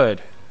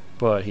good,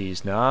 but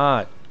he's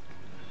not.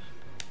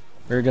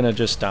 We're gonna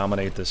just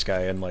dominate this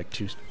guy in like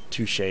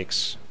two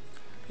shakes.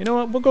 You know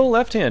what? We'll go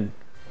left hand.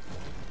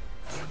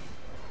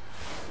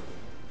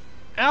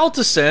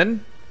 Altison.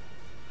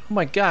 Oh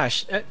my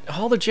gosh!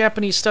 All the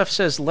Japanese stuff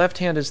says left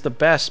hand is the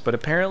best, but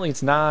apparently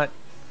it's not.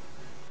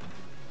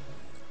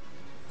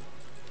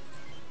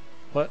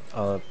 What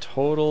a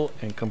total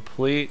and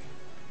complete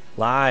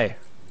lie.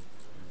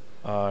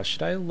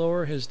 Should I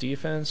lower his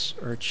defense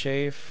or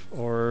chafe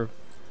or...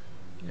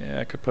 Yeah,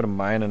 I could put a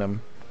mine in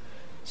him.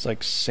 It's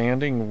like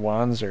sanding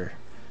Wanzer.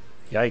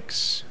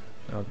 Yikes.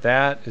 Now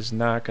that is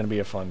not going to be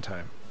a fun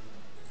time.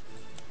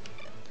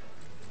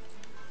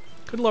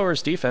 Could lower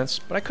his defense,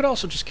 but I could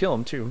also just kill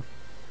him too.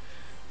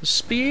 The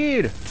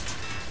speed!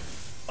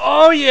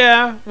 Oh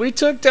yeah! We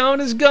took down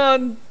his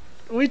gun!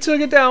 We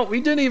took it down. We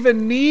didn't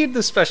even need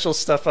the special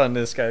stuff on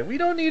this guy. We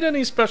don't need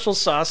any special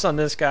sauce on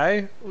this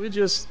guy. We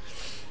just...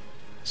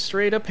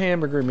 Straight up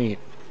hamburger meat.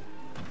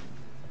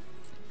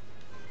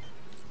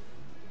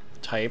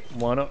 Type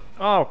 1.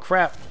 Oh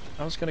crap.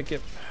 I was gonna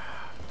get...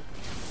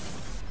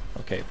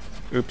 Okay.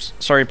 Oops.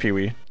 Sorry,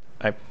 Pee-wee.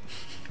 I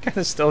kind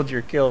of stole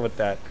your kill with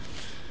that.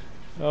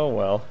 Oh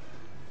well.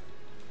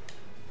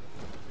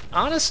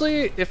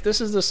 Honestly, if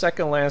this is the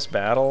second last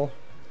battle,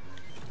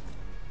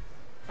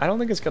 I don't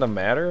think it's gonna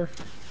matter.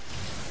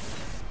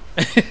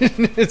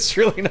 It's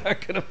really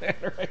not gonna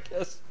matter, I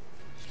guess.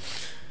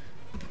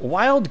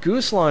 Wild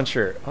goose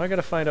launcher. Oh, I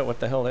gotta find out what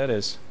the hell that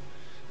is.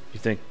 You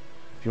think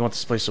if you want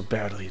this place so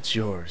badly, it's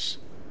yours.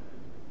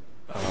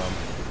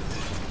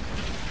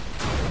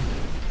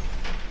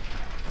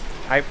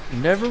 I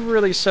never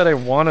really said I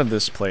wanted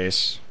this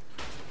place.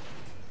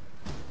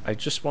 I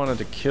just wanted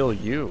to kill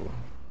you.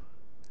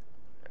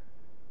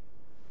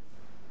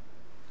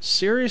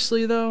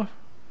 Seriously, though?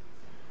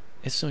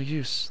 It's no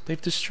use.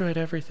 They've destroyed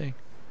everything.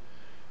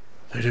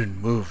 They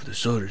didn't move, the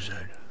soldiers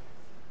had.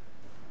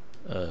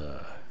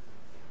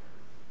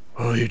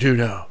 What will you do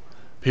now?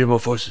 PMO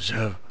forces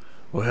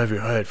will have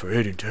your hide for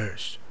aiding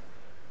terrorists.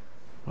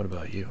 What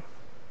about you?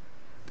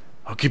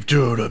 I'll keep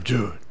doing what I'm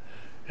doing,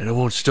 and I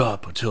won't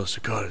stop until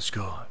Cicada's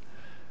gone.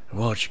 And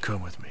why don't you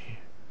come with me?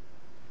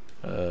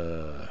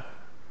 You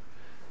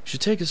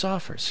should take his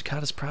offer.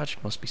 Cicada's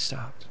project must be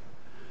stopped.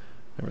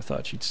 Never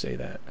thought she'd say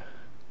that.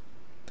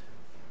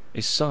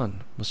 A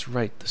son must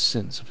right the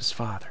sins of his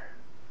father.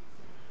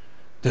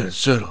 Then it's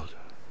settled.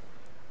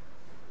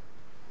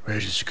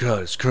 Regis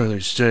Cicada is currently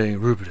staying in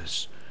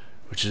Rupitus,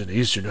 which is in the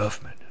eastern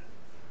Huffman.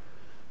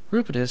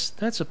 Rupitus?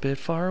 That's a bit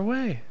far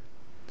away.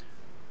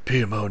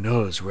 PMO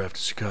knows we're after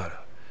Cicada.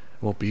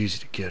 It won't be easy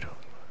to get him.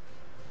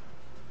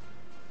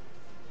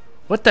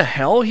 What the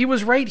hell? He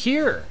was right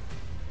here!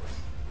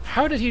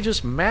 How did he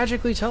just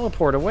magically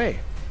teleport away?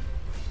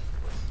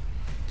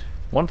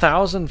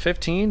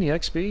 1015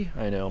 EXP?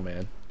 I know,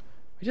 man.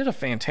 We did a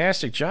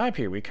fantastic job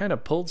here. We kind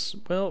of pulled...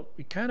 Well,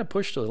 we kind of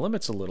pushed the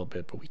limits a little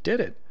bit, but we did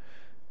it.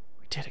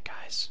 We did it,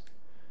 guys.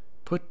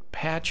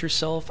 Pat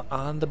yourself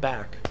on the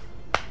back.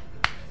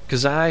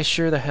 Because I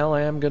sure the hell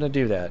am going to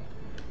do that.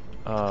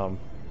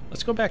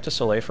 Let's go back to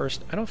Soleil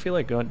first. I don't feel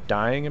like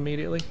dying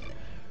immediately.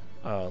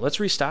 Let's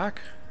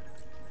restock.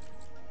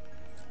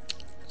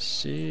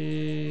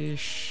 See...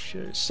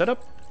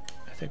 Setup?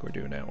 I think we're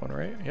doing that one,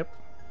 right? Yep.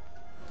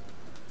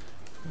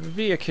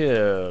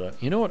 Vehicle.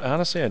 You know what?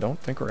 Honestly, I don't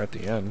think we're at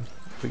the end.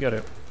 We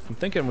gotta... I'm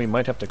thinking we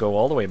might have to go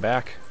all the way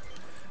back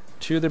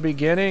to the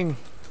beginning.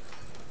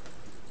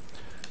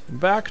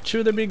 Back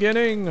to the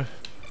beginning.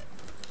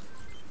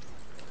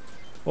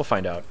 We'll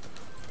find out.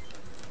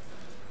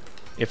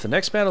 If the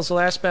next battle's the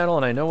last battle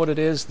and I know what it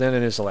is, then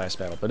it is the last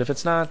battle. But if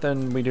it's not,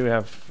 then we do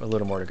have a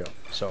little more to go.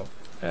 So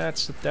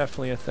that's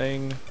definitely a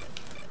thing.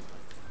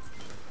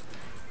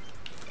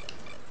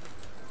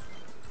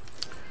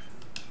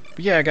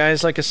 But yeah,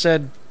 guys, like I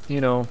said,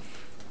 you know,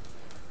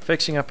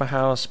 fixing up a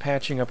house,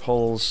 patching up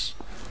holes,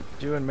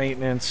 doing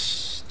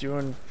maintenance,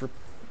 doing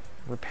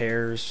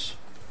repairs.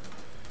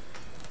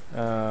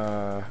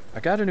 I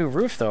got a new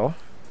roof, though,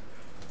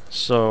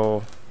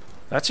 so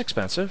that's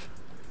expensive.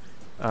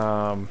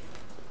 And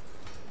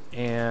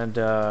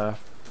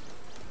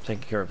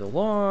taking care of the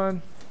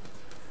lawn,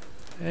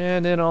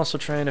 and then also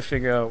trying to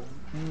figure out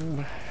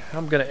how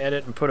I'm going to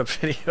edit and put up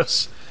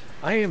videos.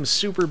 I am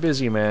super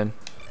busy, man.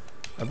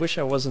 I wish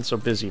I wasn't so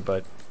busy,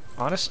 but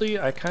honestly,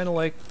 I kind of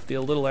like the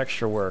little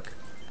extra work.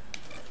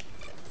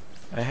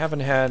 I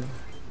haven't had...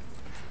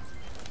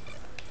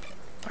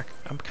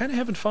 I'm kind of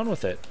having fun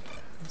with it.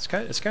 It's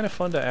kind of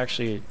fun to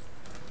actually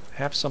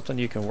have something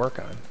you can work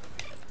on.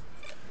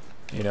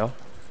 You know?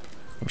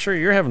 I'm sure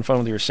you're having fun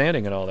with your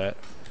sanding and all that.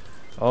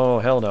 Oh,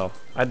 hell no.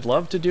 I'd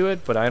love to do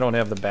it, but I don't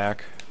have the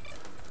back.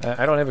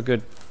 I don't have a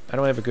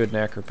good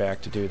neck or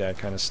back to do that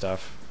kind of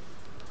stuff.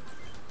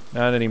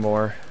 Not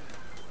anymore.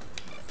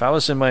 If I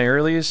was in my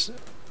earlies,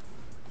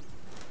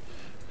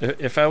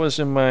 if I was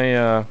in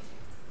my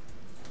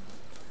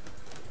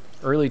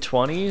early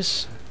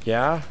 20s,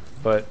 yeah,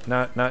 but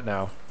not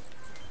now.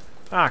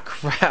 Ah,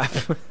 crap.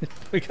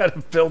 We gotta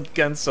build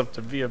Gentz up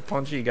to be a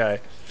punchy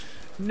guy.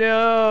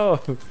 No!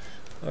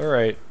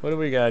 Alright, what do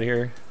we got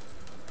here?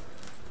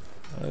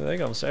 I think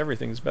almost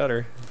everything's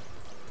better.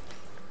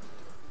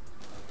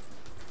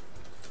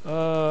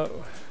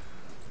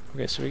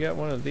 Okay, so we got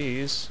one of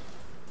these.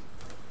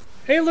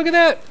 Hey, look at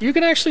that! You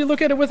can actually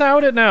look at it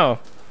without it now!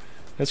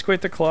 That's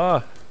quite the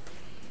claw.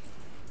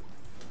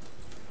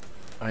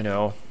 I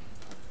know.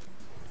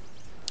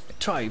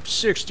 Type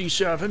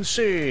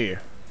 67C!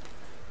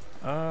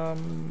 I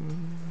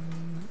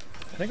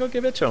think I'll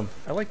give it to him.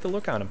 I like the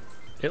look on him.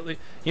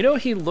 You know,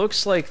 he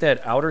looks like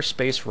that outer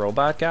space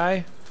robot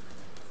guy,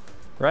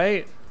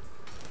 right?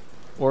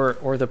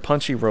 Or the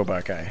punchy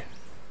robot guy.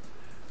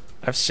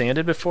 I've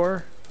sanded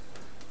before.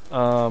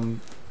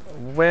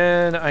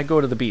 When I go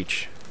to the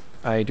beach,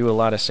 I do a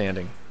lot of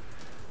sanding.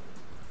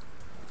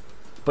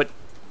 But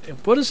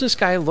what does this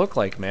guy look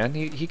like, man?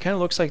 He kind of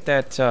looks like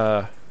that,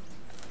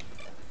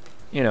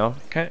 you know,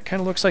 kind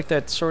of looks like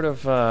that sort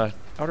of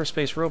outer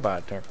space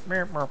robot. You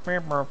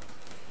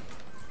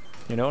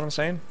know what I'm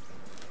saying?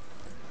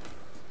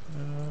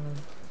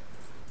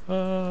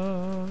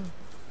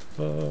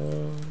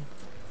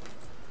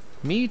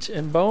 Meat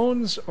and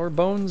bones, or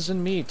bones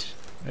and meat?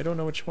 I don't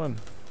know which one.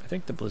 I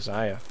think the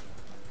Blizaya.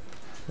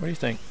 What do you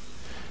think?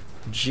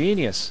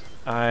 Genius.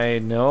 I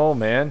know,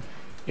 man.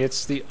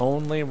 It's the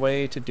only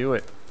way to do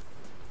it.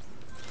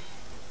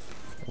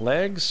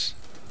 Legs,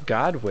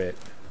 Godwit.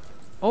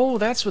 Oh,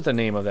 that's what the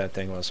name of that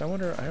thing was. I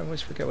wonder, I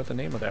always forget what the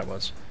name of that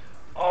was.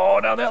 Oh,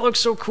 now that looks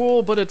so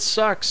cool, but it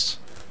sucks.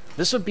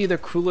 This would be the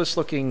coolest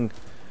looking,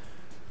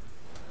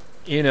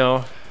 you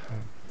know,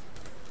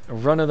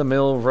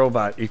 run-of-the-mill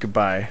robot you could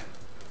buy.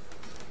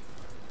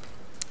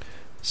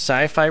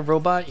 Sci-fi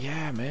robot?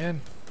 Yeah,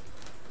 man.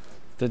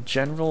 The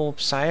general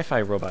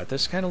sci-fi robot.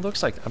 This kind of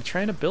looks like... I'm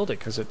trying to build it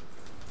because it,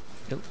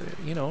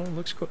 you know, it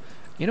looks cool.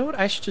 You know what?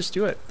 I should just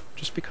do it.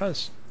 Just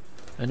because.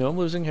 I know I'm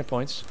losing hit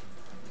points.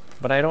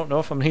 But I don't know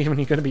if I'm even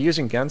going to be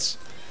using Gentz.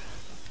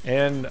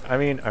 And, I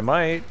mean, I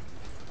might.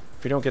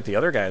 If we don't get the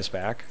other guys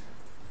back.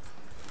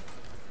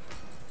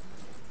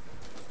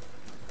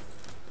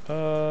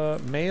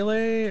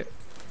 Melee?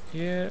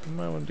 Yeah, I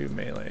might want to do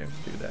melee.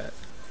 Do that.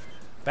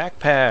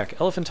 Backpack.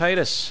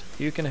 Elephantitis.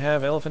 You can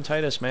have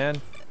elephantitis,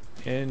 man.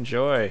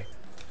 Enjoy.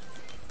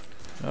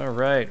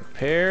 Alright.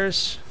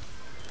 Repairs.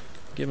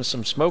 Give him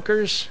some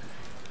smokers.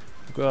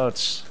 Go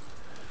out.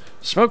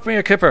 Smoke me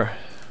a kipper.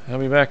 I'll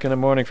be back in the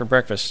morning for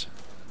breakfast.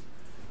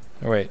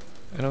 Oh, wait.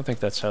 I don't think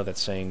that's how that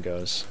saying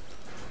goes.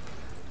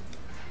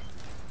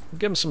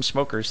 Give him some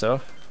smokers,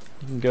 though.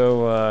 You can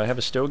go have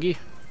a stogie.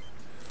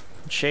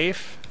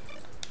 Chafe.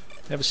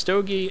 Have a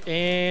stogie,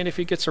 and if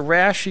he gets a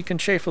rash, he can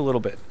chafe a little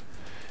bit.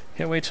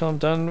 Can't wait till I'm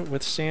done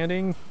with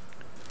sanding.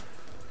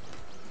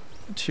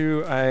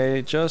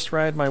 I just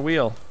ride my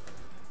wheel.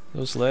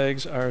 Those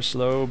legs are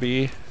slow,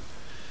 B.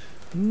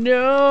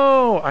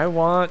 No! I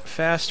want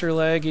faster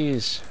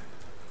leggies.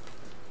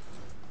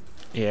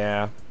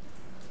 Yeah.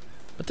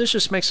 But this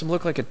just makes him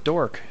look like a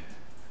dork.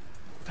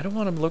 I don't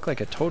want him to look like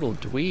a total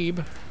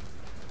dweeb.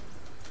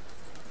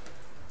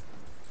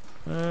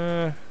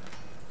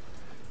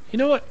 You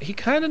know what? He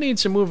kind of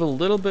needs to move a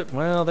little bit.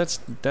 Well, that's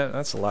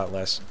a lot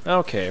less.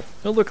 Okay.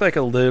 He'll look like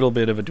a little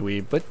bit of a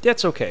dweeb, but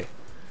that's okay.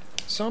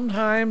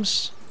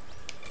 Sometimes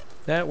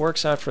that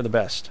works out for the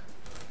best.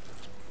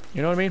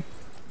 You know what I mean?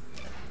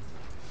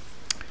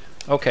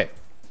 Okay.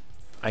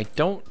 I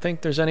don't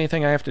think there's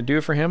anything I have to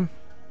do for him.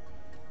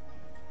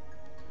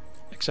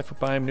 Except for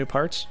buy him new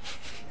parts.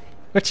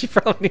 Which he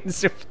probably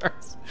needs new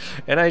parts.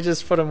 And I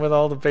just put him with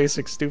all the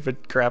basic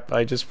stupid crap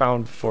I just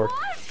found before.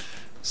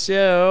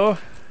 So...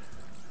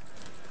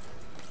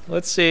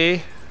 let's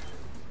see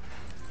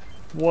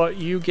what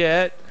you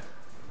get.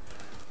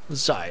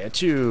 Zaya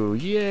 2,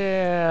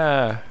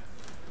 yeah.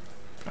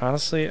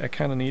 Honestly, I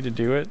kind of need to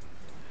do it.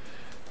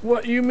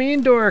 What you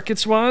mean, dork?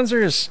 It's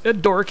Wanzer's. A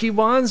dorky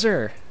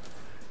Wanzer.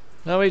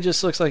 Now he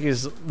just looks like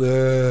he's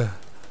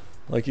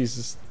like he's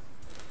just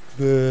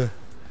I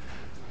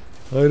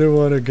don't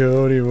want to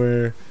go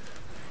anywhere.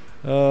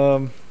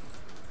 Now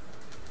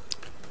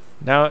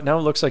it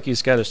looks like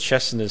he's got his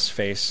chest in his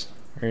face.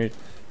 Right?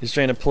 He's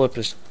trying to pull up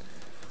his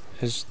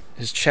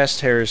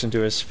chest hairs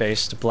into his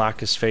face to block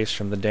his face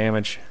from the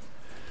damage.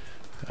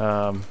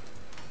 Or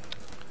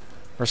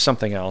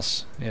something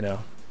else, you know.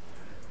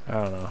 I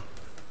don't know.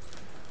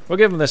 We'll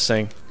give him this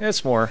thing.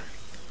 It's more.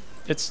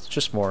 It's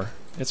just more.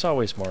 It's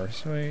always more.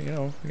 So, you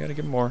know, we gotta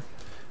give him more.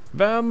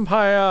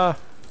 Vampire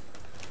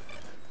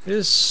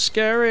is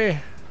scary.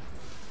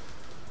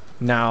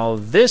 Now,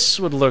 this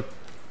would look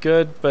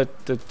good,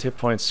 but the hit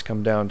points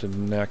come down to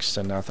next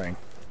to nothing.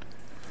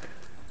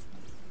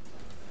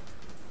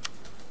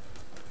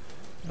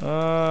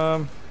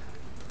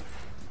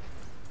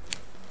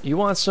 You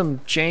want some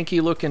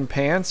janky looking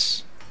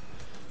pants?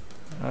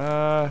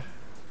 Nah.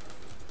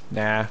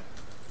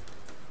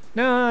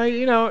 Nah,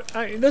 you know,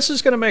 this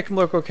is gonna make him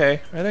look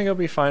okay. I think he'll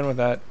be fine with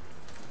that.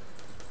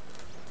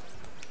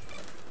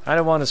 I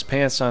don't want his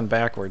pants on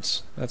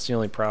backwards. That's the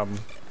only problem.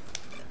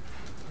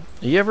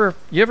 You ever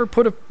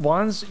put a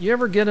Wanzer? You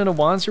ever get in a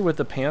Wanzer with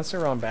the pants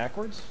are on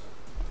backwards?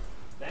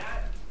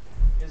 That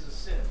is a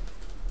sin.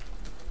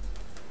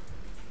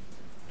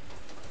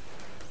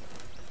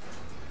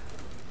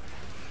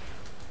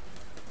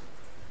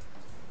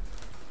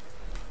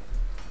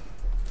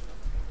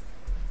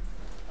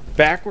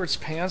 Backwards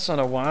pants on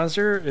a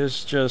Wanzer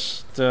is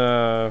just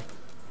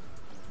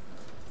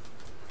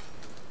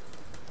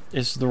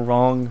is the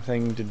wrong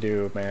thing to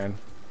do, man.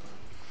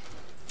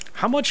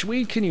 How much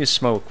weed can you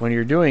smoke when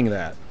you're doing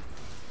that?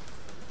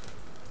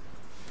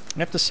 I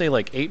have to say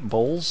like 8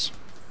 bowls,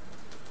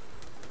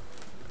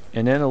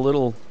 and then a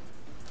little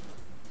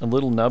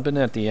nubbin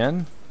at the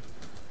end.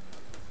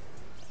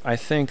 I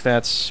think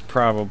that's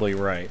probably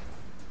right.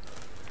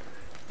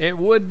 It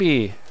would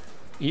be.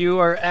 You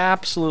are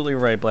absolutely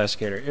right,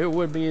 Blaskator. It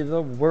would be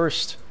the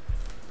worst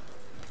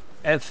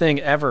thing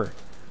ever.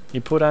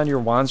 You put on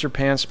your Wanzer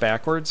pants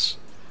backwards.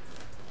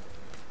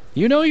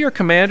 You know your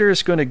commander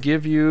is going to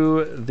give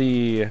you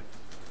the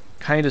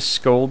kind of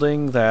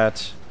scolding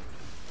that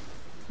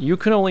you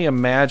can only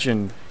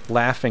imagine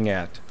laughing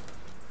at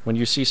when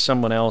you see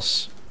someone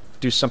else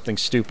do something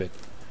stupid.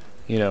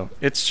 You know,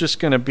 it's just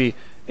going to be...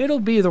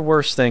 it'll be the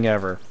worst thing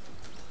ever.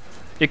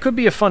 It could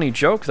be a funny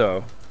joke,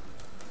 though.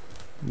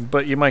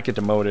 But you might get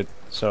demoted,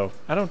 so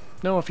I don't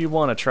know if you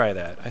want to try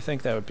that. I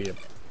think that would be a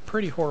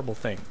pretty horrible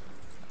thing.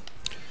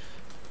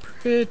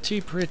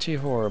 Pretty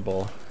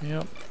horrible.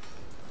 Yep.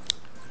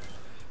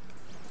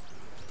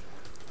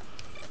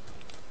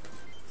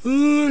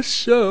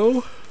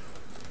 So...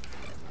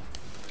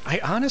 I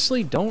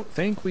honestly don't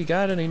think we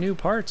got any new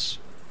parts.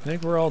 I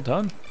think we're all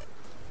done.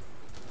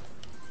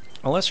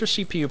 Unless they're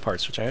CPU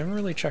parts, which I haven't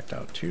really checked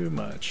out too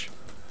much.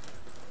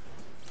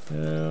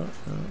 No,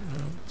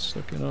 it's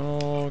looking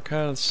all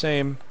kind of the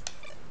same.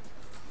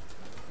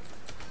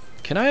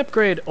 Can I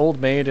upgrade Old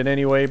Maid in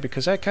any way?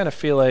 Because I kind of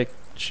feel like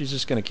she's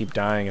just going to keep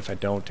dying if I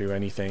don't do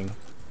anything.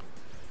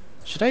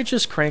 Should I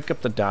just crank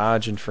up the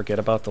dodge and forget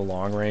about the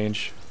long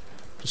range?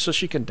 Just so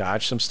she can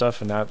dodge some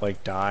stuff and not,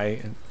 like, die?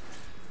 And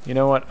you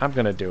know what? I'm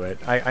going to do it.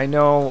 I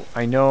know.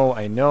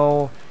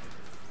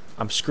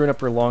 I'm screwing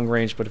up her long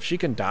range, but if she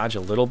can dodge a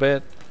little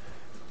bit,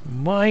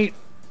 might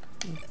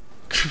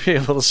be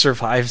able to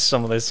survive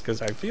some of this,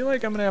 because I feel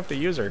like I'm going to have to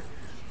use her.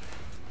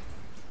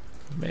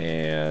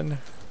 Man.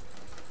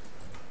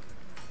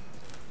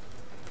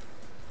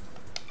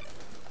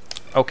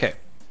 Okay.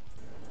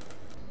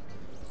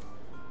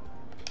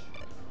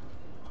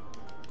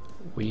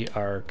 We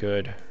are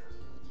good.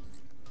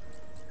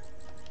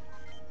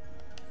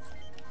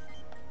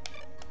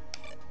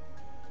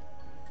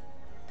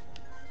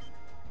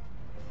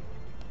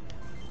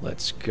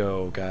 Let's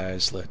go,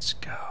 guys. Let's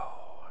go.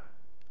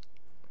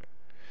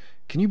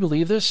 Can you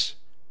believe this?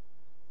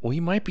 We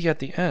might be at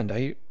the end.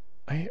 I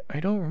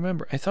don't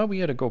remember. I thought we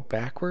had to go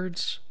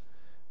backwards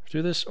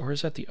through this, or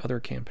is that the other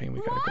campaign we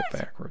got to go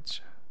backwards?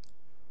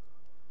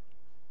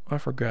 I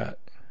forgot.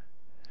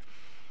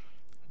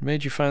 What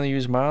made you finally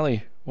use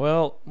Molly?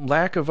 Well,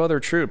 lack of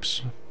other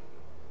troops.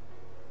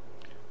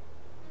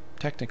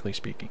 Technically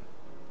speaking.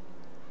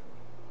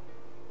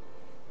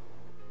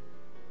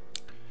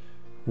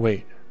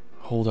 Wait.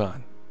 Hold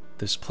on.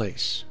 This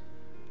place.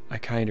 I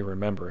kind of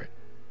remember it.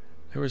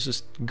 There was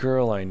this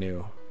girl I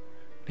knew.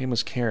 Her name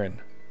was Karen.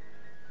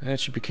 And then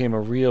she became a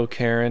real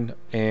Karen,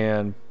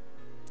 and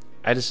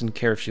I just didn't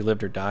care if she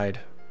lived or died.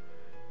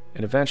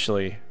 And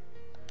eventually...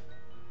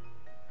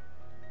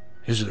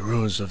 These are the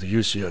ruins of the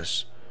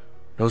UCS.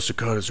 No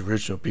Cicada's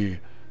original B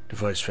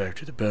device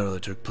factory. The battle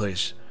that took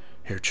place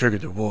here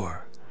triggered the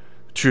war.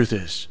 The truth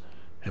is,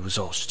 it was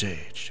all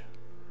staged.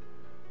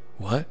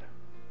 What?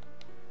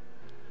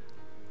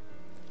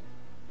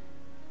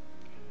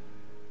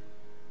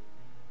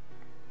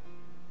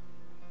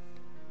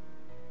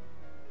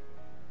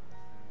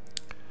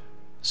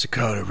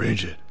 Cicada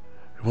arranged it.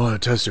 They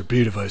wanted to test their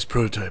B device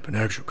prototype in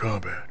actual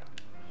combat.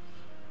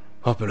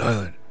 Hoppin'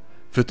 Island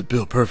fit the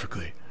bill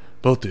perfectly.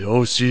 Both the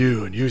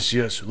O.C.U. and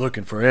UCS are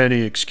looking for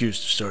any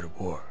excuse to start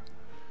a war.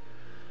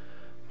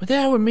 But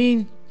that would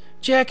mean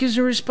Jack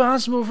isn't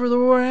responsible for the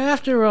war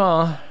after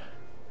all.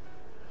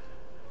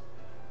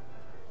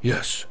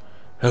 Yes,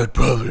 that would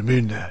probably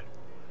mean that.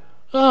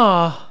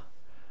 Oh,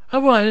 I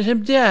wanted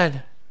him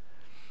dead.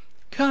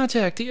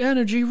 Contact the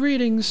energy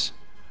readings.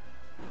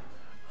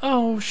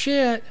 Oh,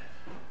 shit.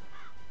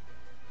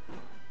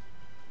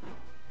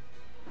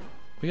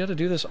 We got to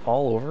do this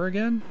all over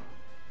again?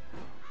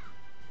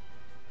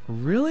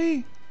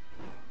 Really?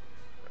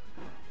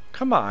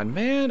 Come on,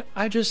 man.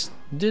 I just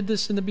did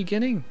this in the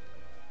beginning.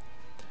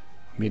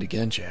 Meet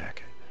again,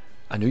 Jack.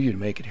 I knew you'd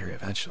make it here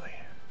eventually.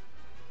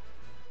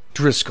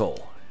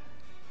 Driscoll.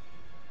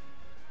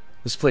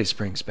 This place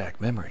brings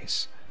back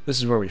memories. This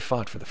is where we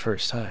fought for the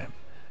first time.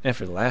 And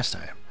for the last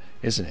time,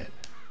 isn't it?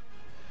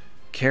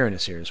 Karen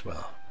is here as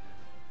well.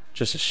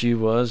 Just as she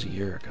was a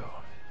year ago.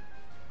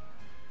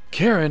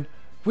 Karen?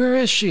 Where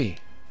is she?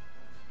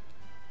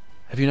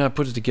 Have you not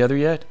put it together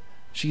yet?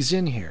 She's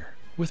in here,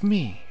 with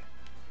me.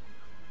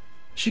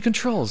 She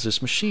controls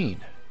this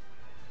machine.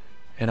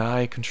 And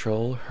I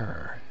control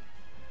her.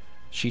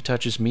 She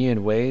touches me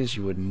in ways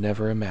you would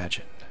never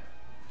imagine.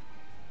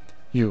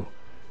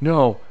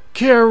 No,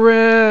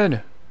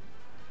 Karen!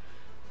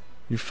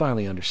 You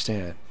finally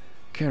understand.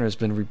 Karen has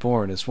been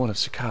reborn as one of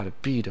Cicada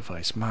B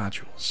device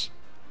modules.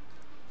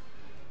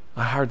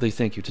 I hardly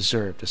think you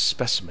deserved a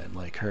specimen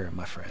like her,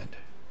 my friend.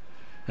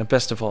 And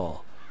best of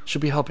all,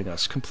 she'll be helping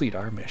us complete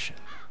our mission.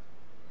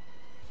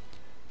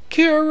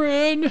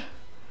 Karen!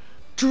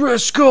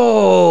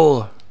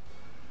 Driscoll!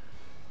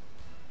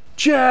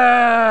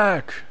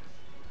 Jack!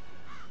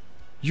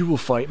 You will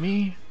fight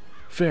me?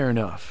 Fair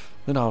enough.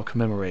 Then I'll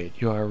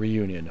commemorate your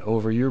reunion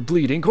over your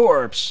bleeding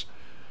corpse.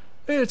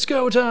 It's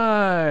go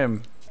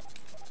time!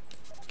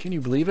 Can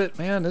you believe it?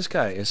 Man, this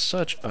guy is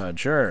such a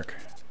jerk.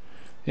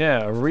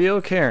 Yeah, a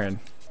real Karen.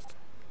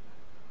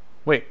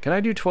 Wait, can I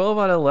do 12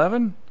 out of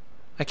 11?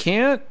 I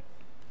can't?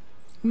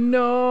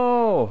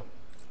 No!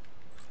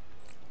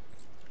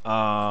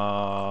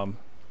 So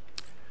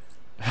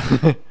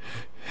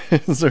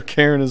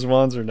Karen is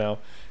Wanzer now.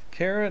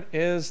 Karen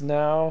is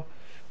now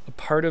a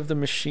part of the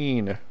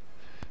machine.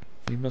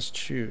 We must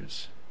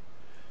choose.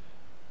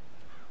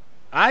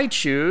 I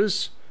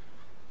choose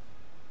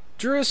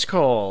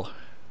Driscoll.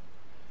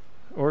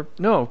 Or,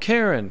 no,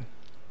 Karen.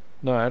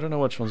 No, I don't know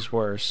which one's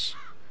worse.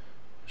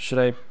 Should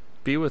I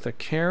be with a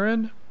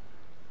Karen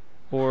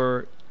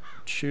or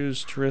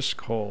choose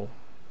Driscoll?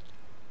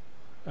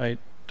 I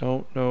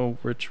don't know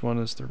which one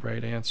is the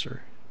right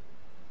answer.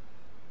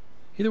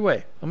 Either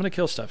way, I'm gonna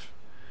kill stuff.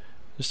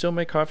 You still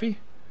make coffee?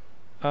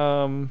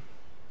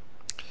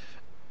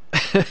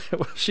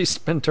 well, she's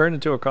been turned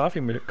into a coffee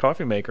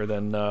maker,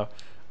 then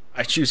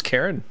I choose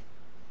Karen.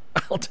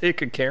 I'll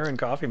take a Karen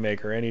coffee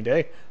maker any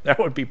day. That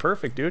would be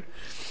perfect, dude.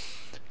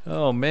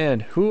 Oh,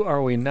 man. Who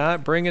are we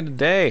not bringing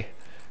today?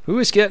 Who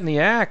is getting the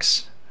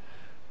axe?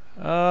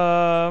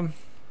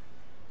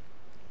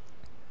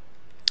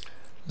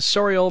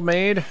 Sorry, old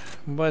maid,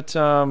 but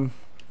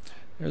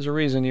there's a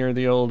reason you're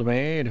the old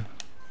maid.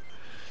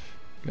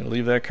 Gotta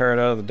leave that card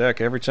out of the deck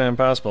every time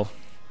possible.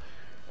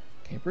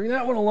 Can't bring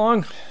that one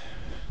along.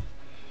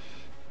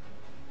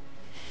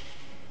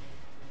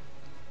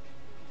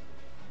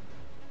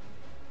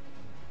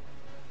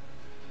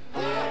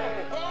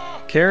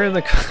 Karen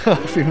the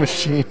coffee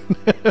machine.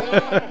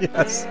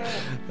 Yes,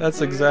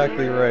 that's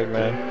exactly right,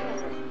 man.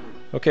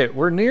 Okay,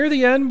 we're near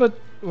the end, but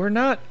we're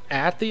not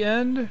at the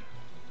end.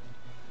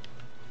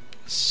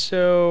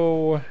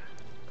 So,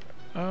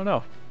 I don't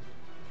know.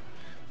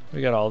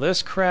 We got all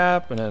this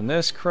crap, and then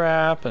this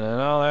crap, and then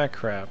all that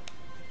crap.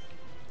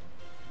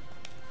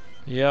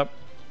 Yep.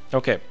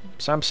 Okay,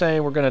 so I'm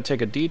saying we're going to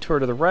take a detour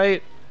to the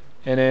right,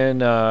 and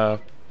then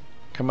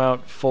come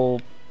out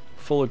full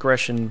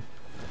aggression,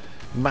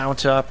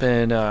 mount up,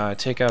 and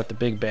take out the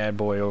big bad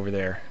boy over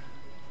there.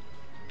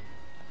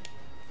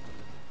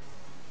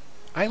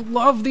 I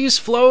love these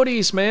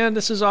floaties, man.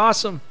 This is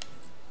awesome.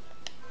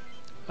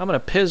 I'm gonna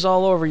piss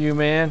all over you,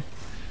 man.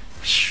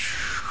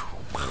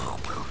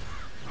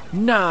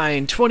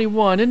 9,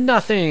 21, and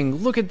nothing.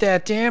 Look at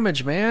that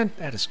damage, man.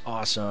 That is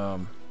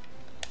awesome.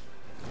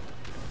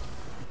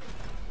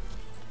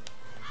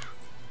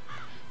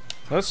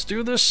 Let's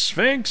do this,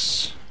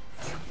 Sphinx.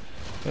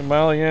 And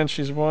Molly Ann,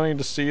 she's wanting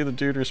to see the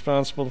dude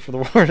responsible for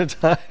the war to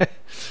die.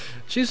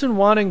 She's been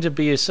wanting to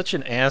be such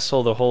an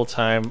asshole the whole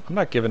time. I'm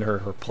not giving her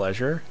her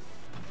pleasure.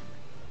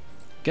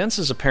 Gentz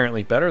is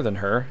apparently better than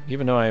her,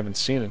 even though I haven't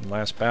seen it in the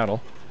last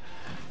battle.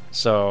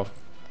 So,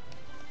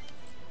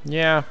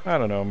 yeah, I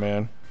don't know,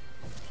 man.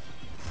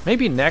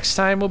 Maybe next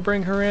time we'll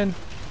bring her in.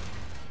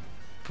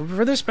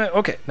 For this battle,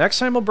 okay, next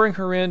time we'll bring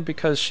her in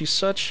because she's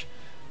such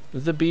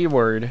the B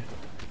word.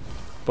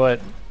 But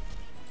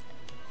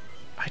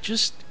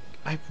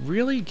I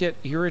really get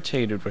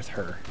irritated with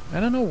her.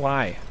 I don't know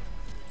why.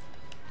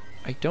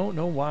 I don't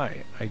know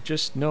why. I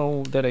just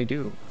know that I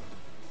do.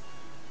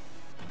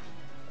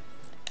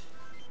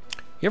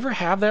 You ever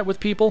have that with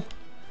people?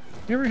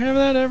 You ever have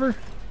that ever?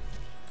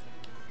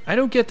 I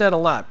don't get that a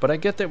lot, but I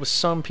get that with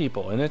some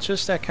people, and it's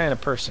just that kind of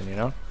person, you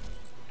know?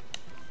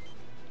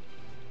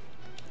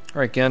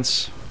 Alright,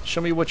 Gentz.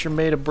 Show me what you're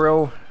made of,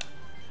 bro.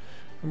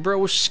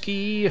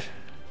 Broski.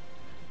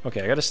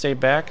 Okay, I gotta stay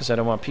back, because I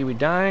don't want Pee-wee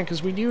dying,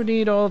 because we do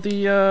need all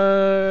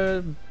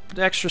the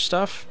extra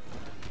stuff.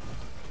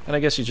 And I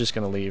guess he's just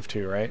gonna leave,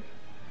 too, right?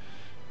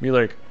 Be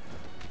like,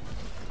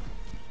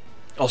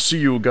 I'll see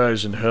you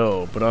guys in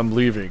hell, but I'm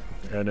leaving.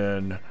 And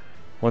then,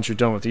 once you're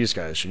done with these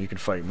guys, you can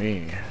fight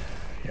me.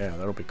 Yeah,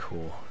 that'll be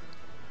cool.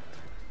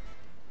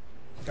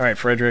 Alright,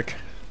 Frederick.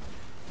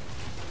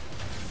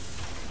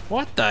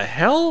 What the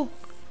hell?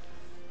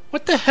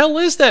 What the hell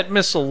is that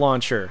missile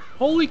launcher?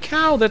 Holy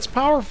cow, that's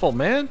powerful,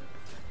 man.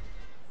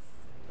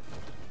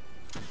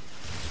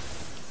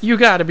 You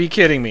gotta be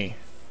kidding me.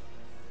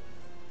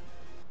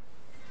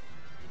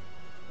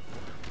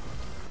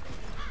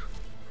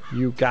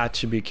 You got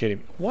to be kidding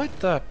me. What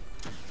the...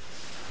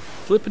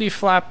 Flippity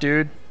flap,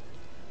 dude.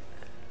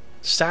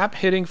 Stop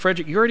hitting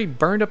Frederick. You already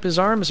burned up his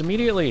arms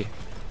immediately.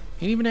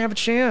 He didn't even have a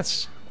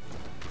chance.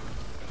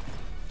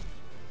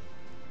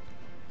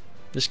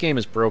 This game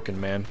is broken,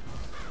 man.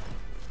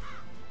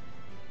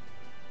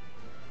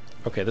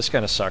 Okay, this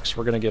kind of sucks.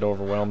 We're gonna get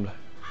overwhelmed.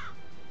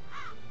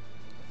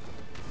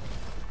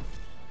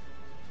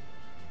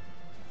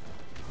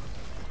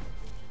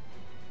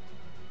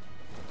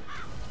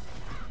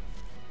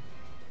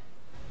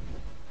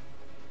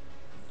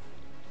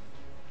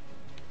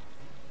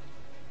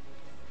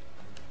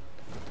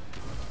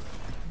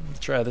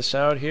 Try this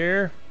out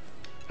here.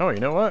 Oh, you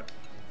know what?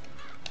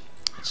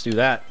 Let's do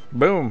that.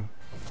 Boom.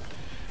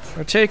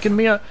 They're taking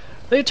me out.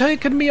 They're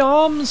taking me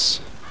arms.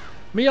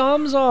 Me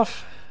arms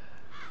off.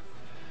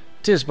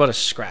 'Tis but a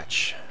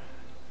scratch.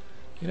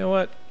 You know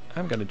what?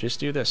 I'm gonna just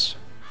do this.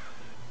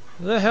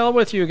 The hell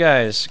with you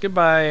guys.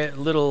 Goodbye,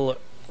 little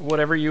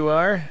whatever you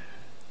are.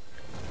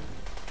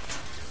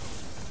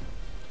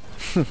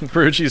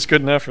 Ruji's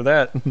good enough for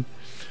that.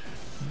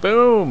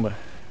 Boom.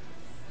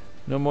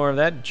 No more of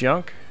that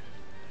junk.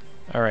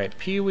 Alright,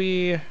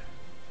 Pee-wee.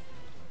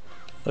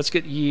 Let's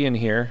get Yi in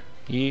here.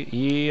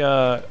 Yi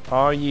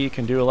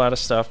can do a lot of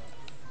stuff.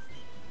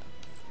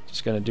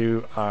 Just gonna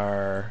do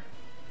our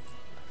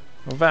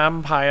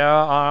vampire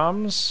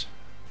arms.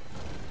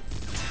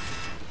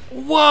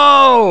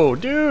 Whoa,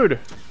 dude!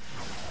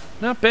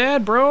 Not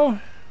bad, bro.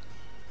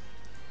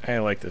 I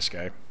like this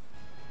guy.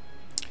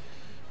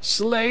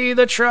 Slay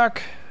the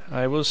truck.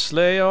 I will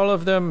slay all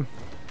of them.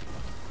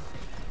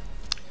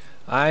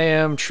 I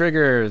am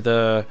Trigger,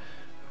 the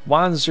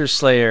Wanzer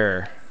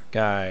Slayer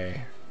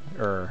guy.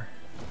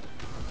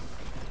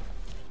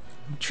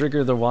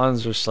 Trigger the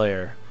Wanzer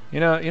Slayer. You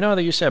know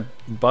they used to have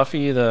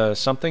Buffy the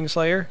something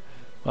Slayer?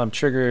 I'm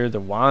Trigger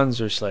the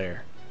Wanzer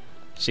Slayer.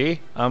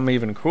 See? I'm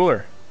even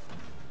cooler.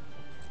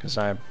 Because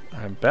I'm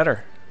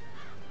better.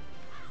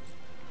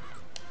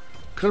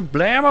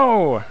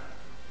 Kablamo!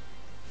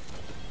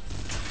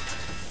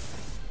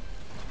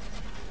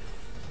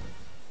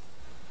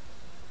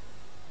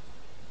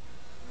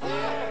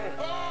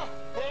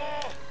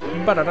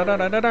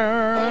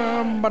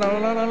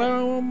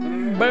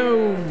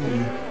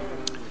 Boom!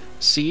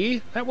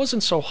 See? That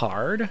wasn't so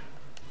hard.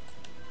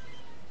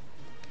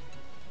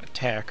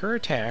 Attacker,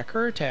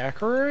 attacker,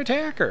 attacker,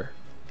 attacker.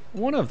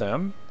 One of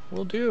them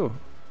will do.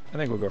 I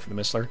think we'll go for the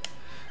Missler.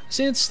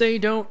 Since they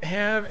don't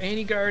have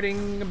any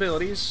guarding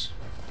abilities,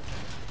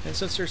 and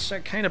since they're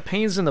kind of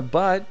pains in the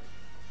butt,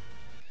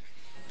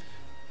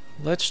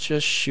 let's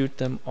just shoot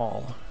them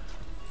all.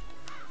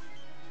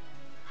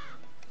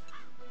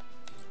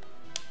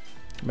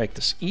 Make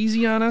this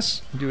easy on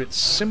us. Do it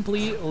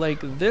simply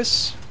like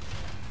this.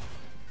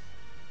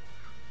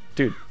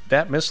 Dude,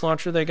 that missile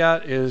launcher they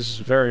got is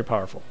very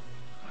powerful.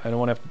 I don't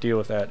want to have to deal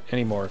with that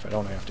anymore if I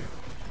don't have to.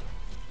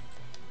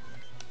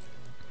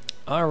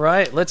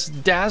 Alright, let's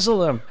dazzle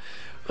them.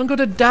 I'm going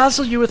to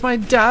dazzle you with my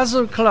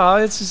dazzle claw.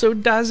 It's so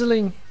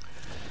dazzling.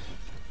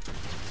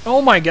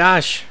 Oh my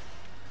gosh.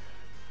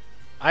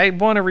 I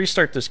want to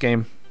restart this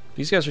game.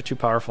 These guys are too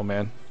powerful,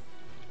 man.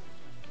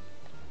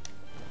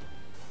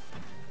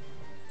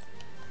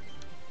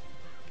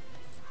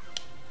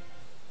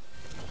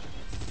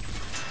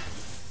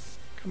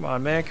 Come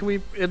on, man. Can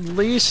we at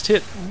least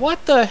hit...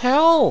 What the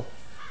hell?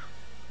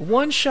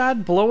 One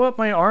shot blow up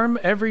my arm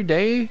every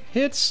day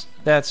hits?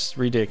 That's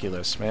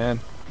ridiculous,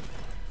 man.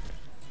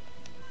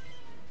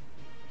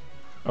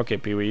 Okay,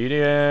 Pee-wee,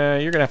 yeah,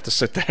 you're gonna have to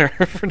sit there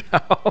for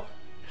now.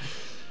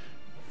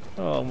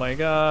 Oh my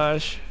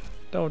gosh.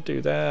 Don't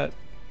do that.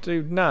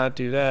 Do not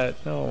do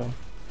that. No.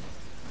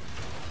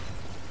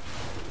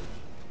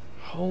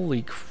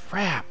 Holy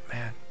crap,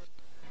 man.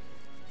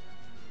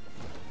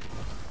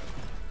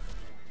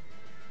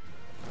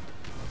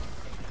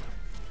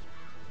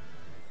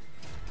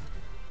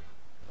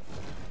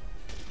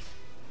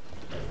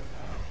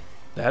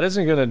 That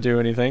isn't gonna do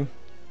anything.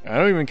 I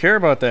don't even care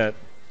about that.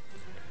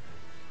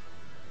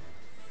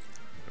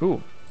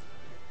 Ooh.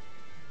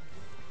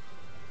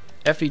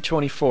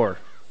 FE24.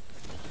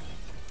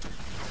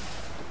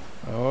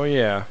 Oh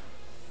yeah.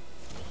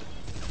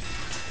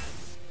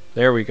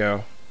 There we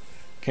go.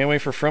 Can't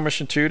wait for From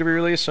Mission 2 to be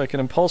released so I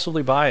can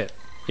impulsively buy it.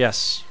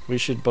 Yes, we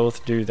should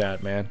both do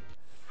that, man.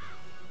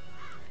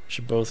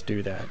 Should both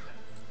do that.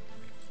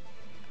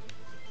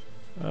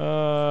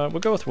 We'll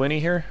go with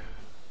Winnie here.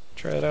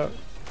 Try it out.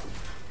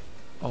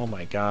 Oh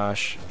my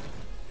gosh.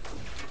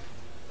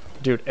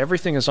 Dude,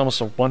 everything is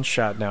almost a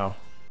one-shot now.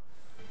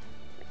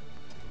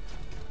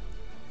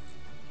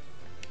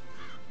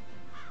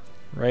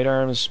 Right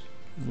arm's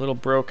a little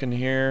broken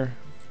here.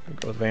 I'll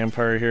go with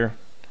Vampire here.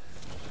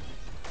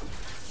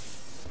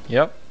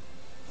 Yep.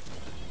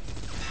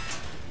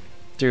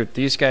 Dude,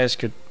 these guys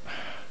could...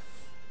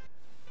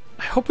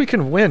 I hope we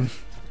can win.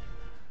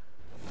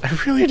 I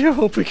really do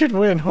hope we can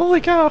win. Holy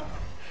cow.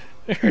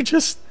 They're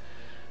just...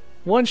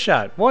 One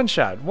shot, one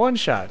shot, one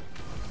shot.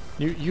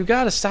 You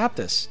gotta stop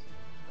this.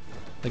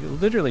 Like,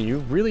 literally, you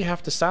really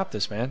have to stop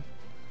this, man.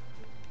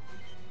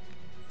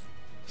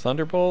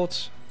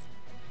 Thunderbolts.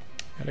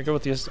 Gotta go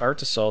with the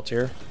Art Assault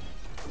here.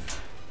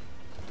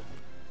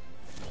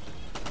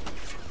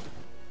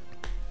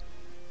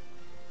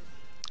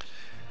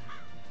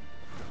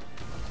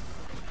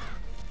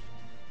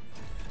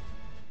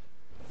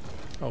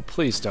 Oh,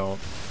 please don't.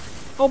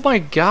 Oh my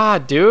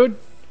god, dude!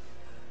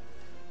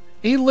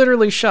 He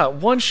literally shot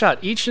one shot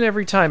each and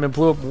every time and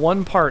blew up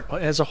one part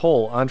as a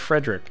whole on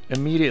Frederick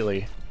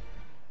immediately.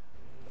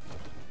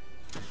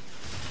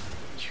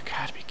 You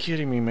gotta be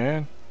kidding me,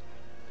 man.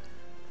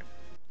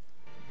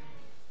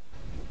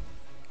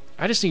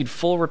 I just need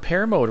full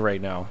repair mode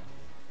right now.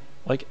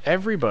 Like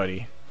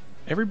everybody.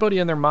 Everybody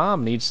and their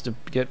mom needs to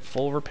get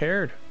full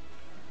repaired.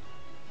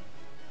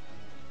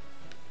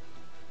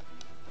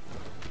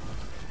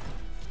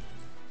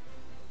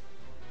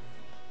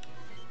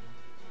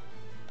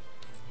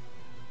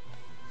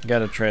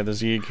 Gotta try the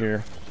Zeeg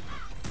here.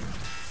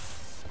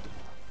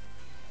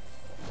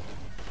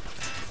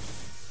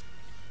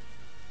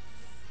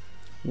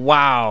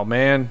 Wow,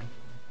 man.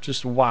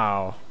 Just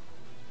wow.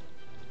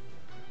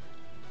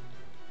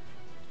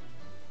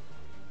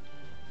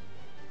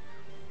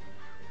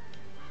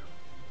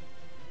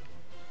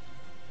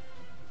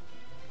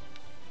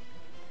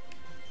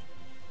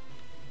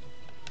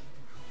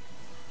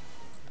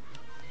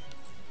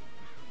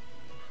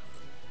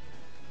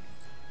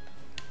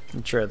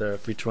 I'll try the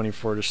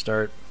FE24 to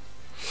start.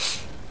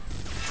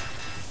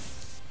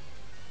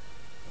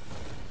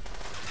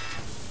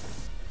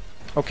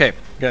 Okay,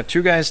 got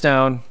two guys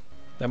down.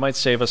 That might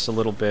save us a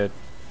little bit.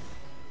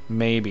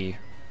 Maybe.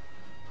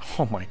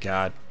 Oh my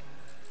god.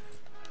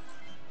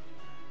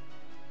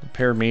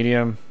 Repair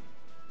medium.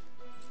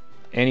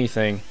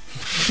 Anything.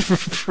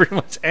 Pretty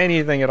much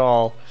anything at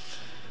all.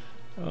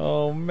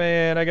 Oh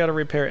man, I gotta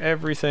repair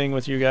everything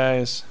with you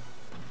guys.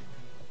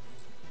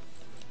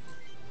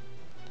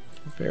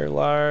 Very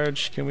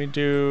large. Can we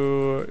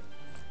do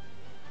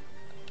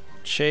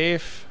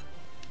Chafe?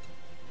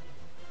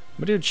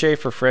 I'm gonna do Chafe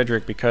for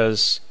Frederick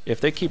because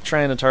if they keep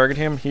trying to target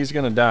him, he's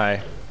gonna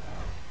die.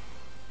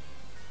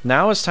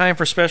 Now it's time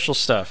for special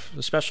stuff,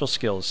 the special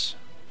skills.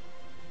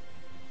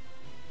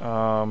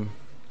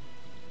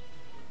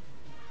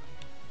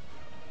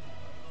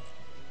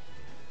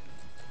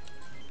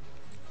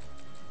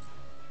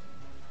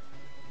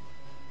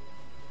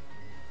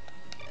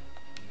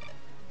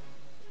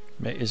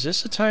 Is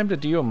this a time to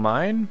do a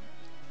mine?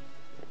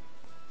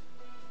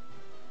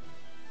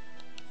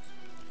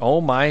 Oh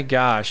my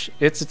gosh,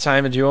 it's a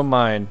time to do a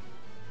mine.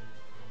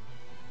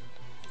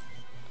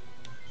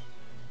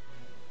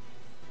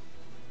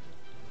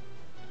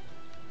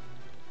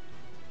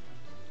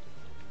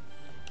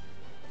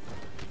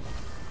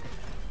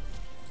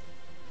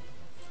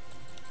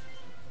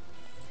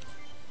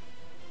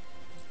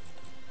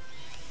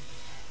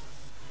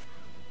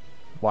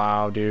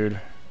 Wow, dude.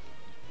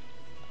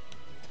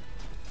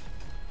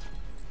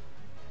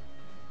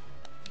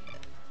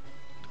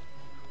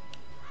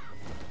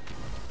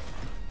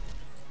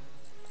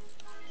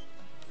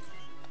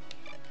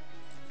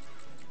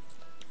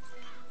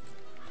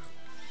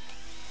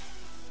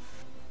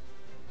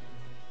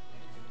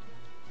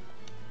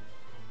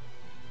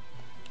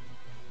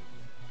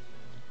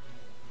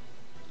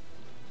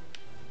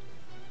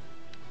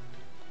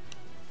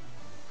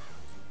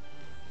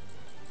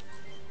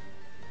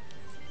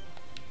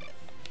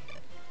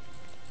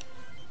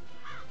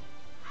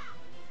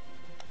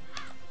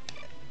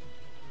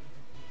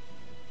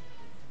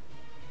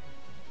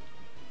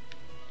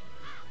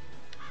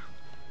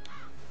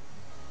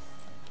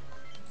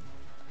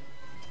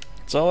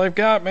 That's all I've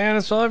got, man.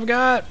 That's all I've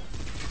got.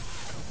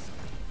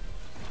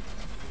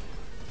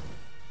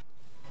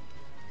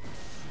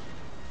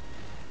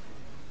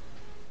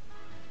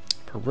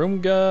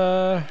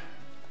 Perunga.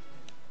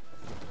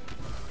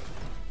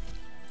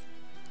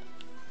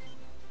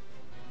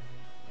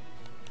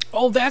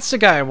 Oh, that's the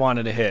guy I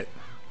wanted to hit.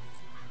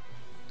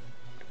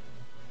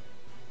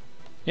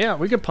 Yeah,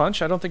 we could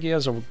punch. I don't think he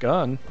has a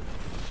gun.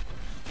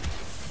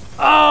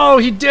 Oh,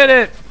 he did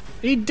it!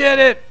 He did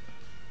it!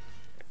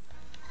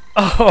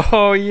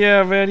 Oh,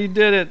 yeah, man, he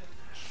did it.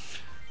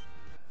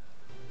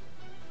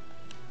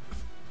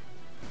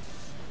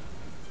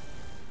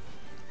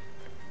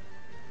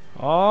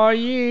 Oh,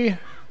 yeah.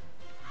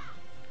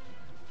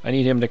 I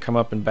need him to come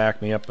up and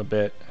back me up a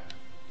bit.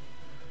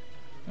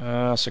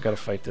 I also got to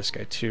fight this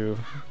guy, too.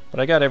 But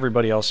I got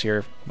everybody else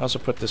here. I also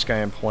put this guy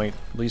in point.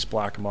 At least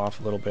block him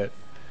off a little bit.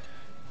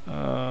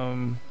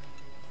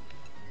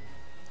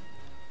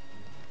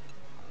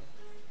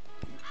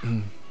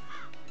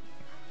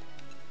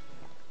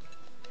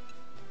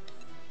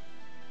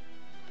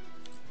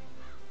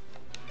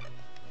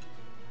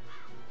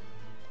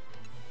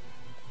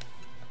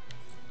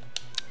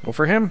 Vote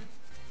for him.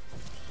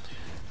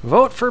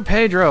 Vote for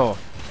Pedro.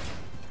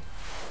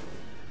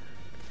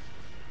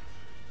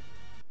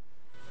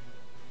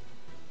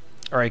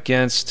 Alright,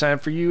 Gentz, time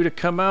for you to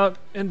come out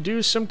and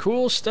do some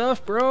cool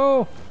stuff,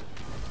 bro.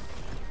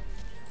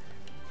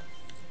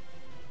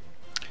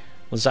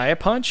 Lazaya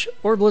Punch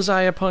or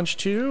Lazaya Punch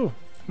 2?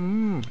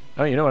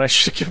 Oh, you know what? I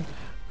should give...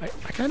 I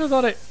kind of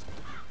thought I...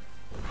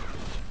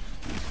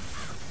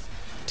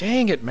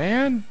 Dang it,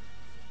 man.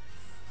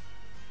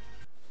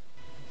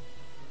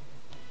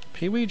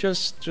 Pee-wee,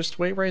 just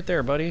wait right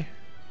there, buddy.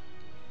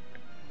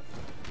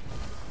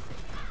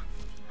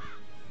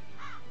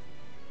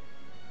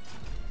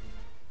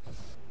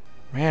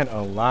 Man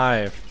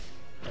alive.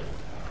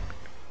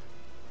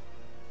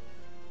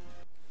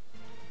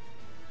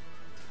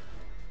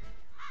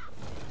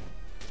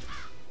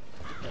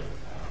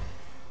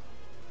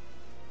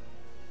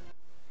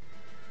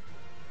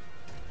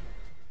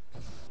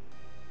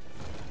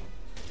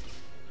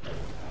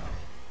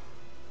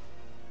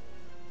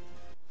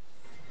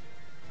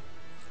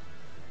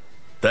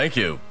 Thank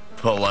you,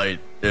 polite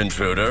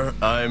intruder.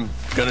 I'm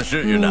gonna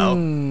shoot you now.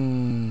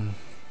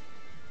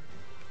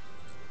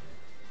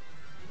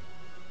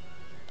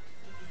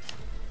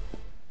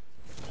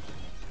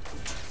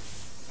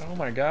 Oh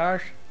my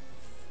gosh.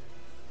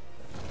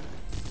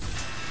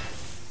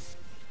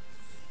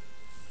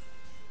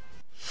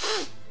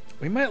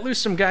 We might lose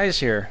some guys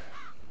here.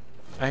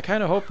 I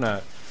kind of hope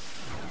not.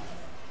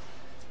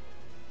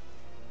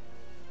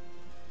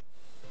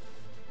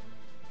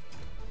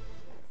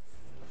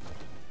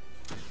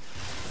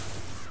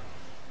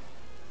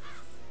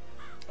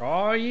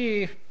 Oh,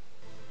 yeah.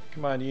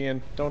 Come on,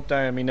 Ian. Don't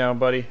die on me now,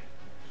 buddy.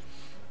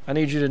 I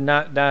need you to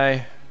not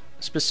die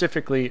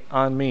specifically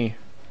on me.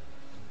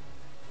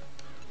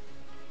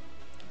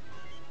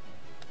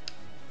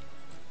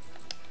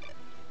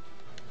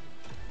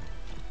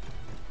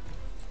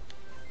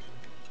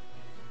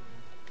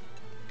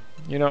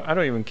 You know, I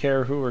don't even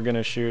care who we're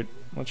gonna shoot.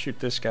 Let's shoot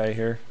this guy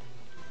here.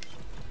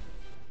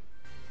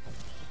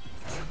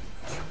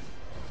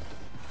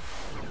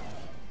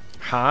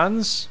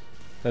 Hans?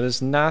 That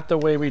is not the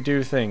way we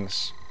do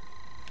things.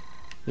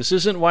 This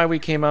isn't why we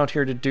came out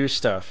here to do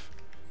stuff.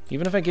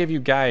 Even if I gave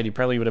you guide, you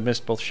probably would have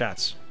missed both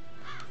shots.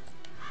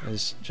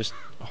 is just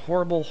a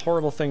horrible,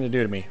 horrible thing to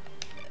do to me.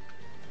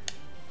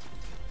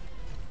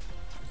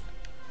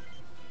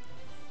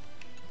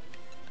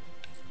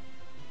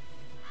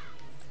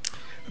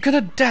 We're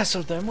gonna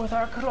dazzle them with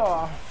our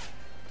claw.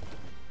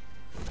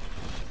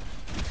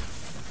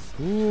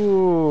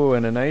 Ooh,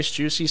 and a nice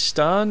juicy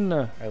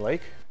stun. I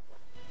like.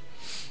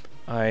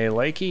 I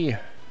likey.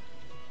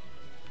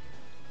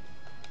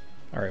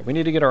 Alright, we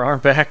need to get our arm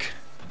back.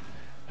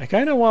 I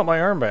kind of want my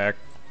arm back.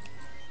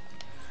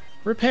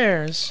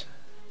 Repairs.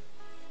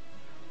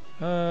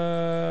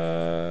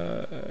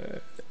 Nah.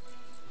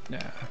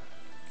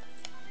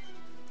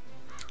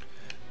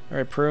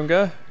 Alright,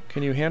 Purunga,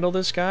 can you handle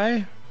this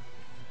guy?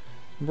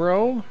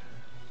 Bro?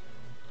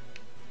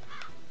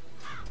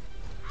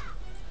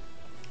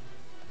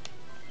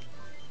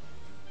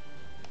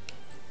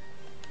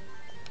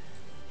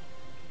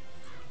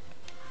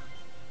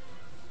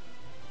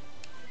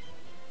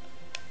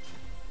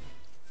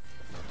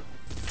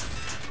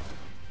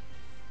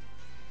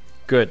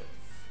 Good.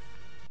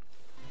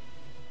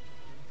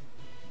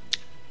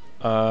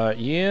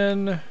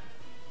 Ian.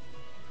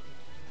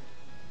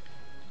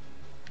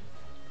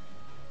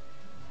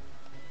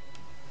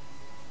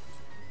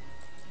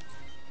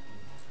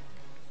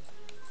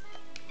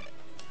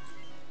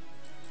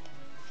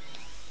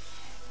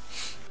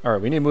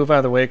 Alright, we need to move out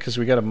of the way because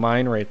we got a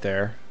mine right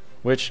there.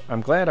 Which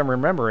I'm glad I'm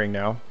remembering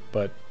now,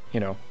 but, you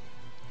know.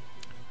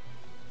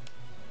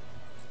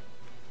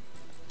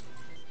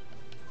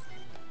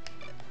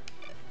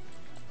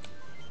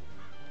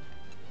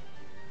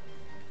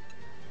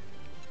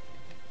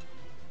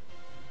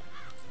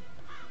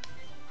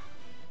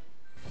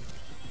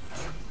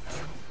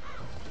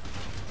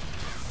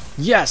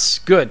 Yes!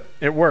 Good!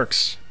 It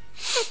works.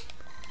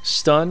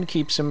 Stun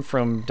keeps him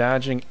from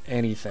dodging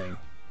anything.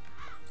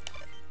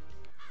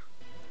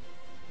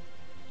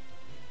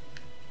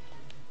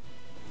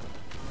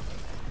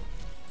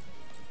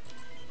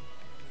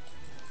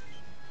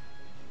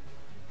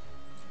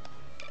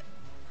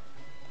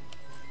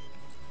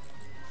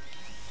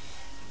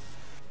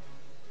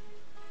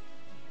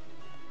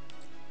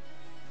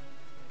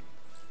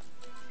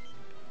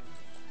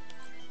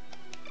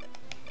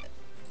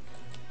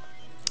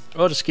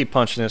 I'll just keep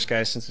punching this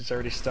guy since it's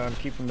already stunned.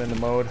 Keep him in the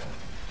mode.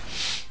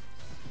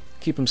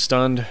 Keep him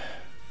stunned.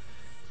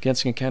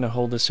 Gentz can kind of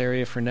hold this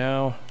area for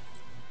now.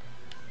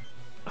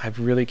 I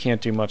really can't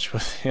do much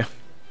with him.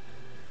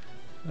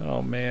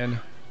 Oh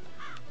man.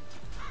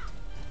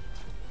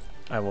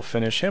 I will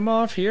finish him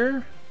off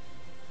here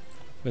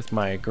with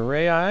my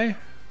gray eye.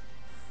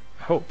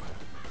 Hope.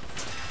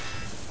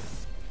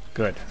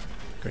 Good.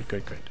 Good,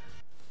 good, good.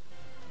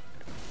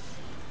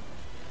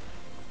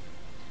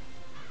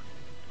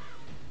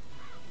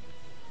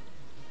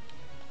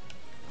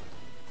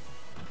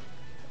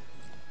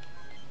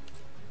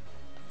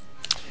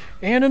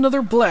 And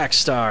another black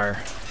star.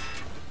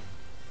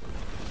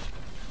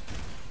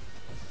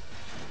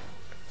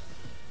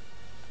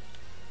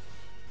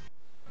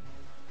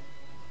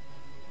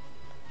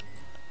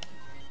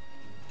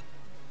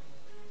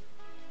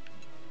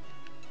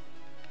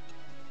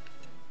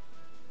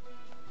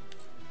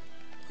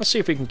 Let's see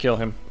if we can kill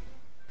him.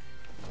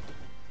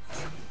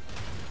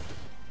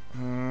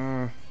 Just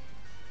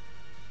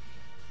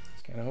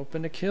kind of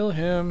hoping to kill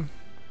him.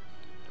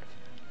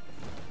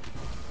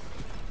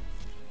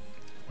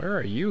 Where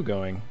are you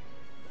going?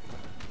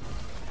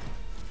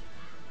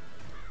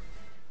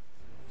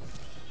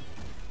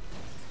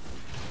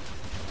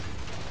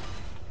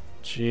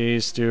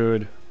 Jeez,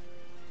 dude.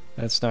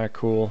 That's not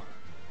cool.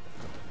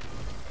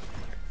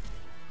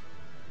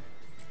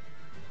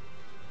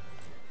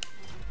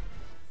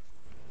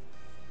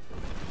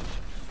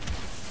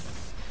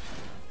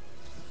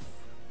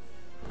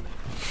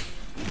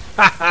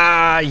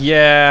 Haha,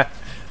 yeah.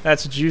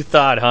 That's what you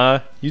thought,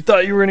 huh? You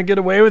thought you were gonna get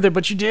away with it,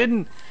 but you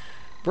didn't.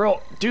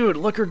 Bro, dude,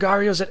 look,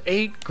 Gargario's at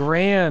 8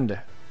 grand.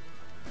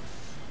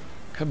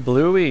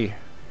 Kablooey.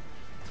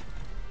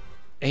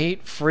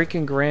 8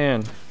 freaking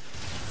grand.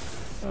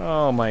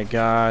 Oh my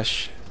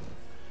gosh.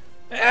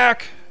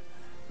 Ack!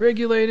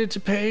 Regulated to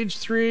page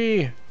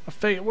 3. A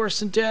fate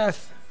worse than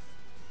death.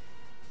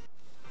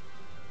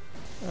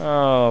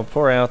 Oh,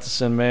 poor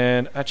Althison,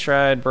 man. I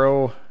tried,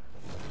 bro.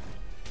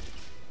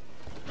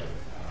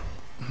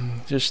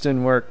 Just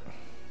didn't work.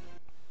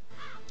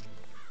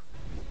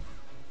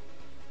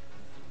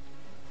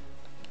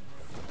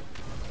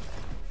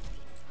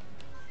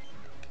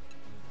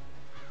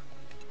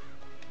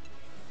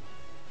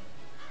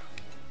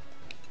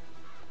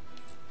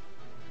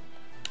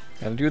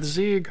 Gotta do the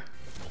Zeeg.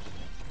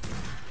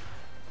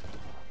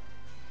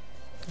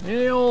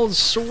 The old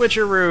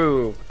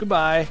switcheroo.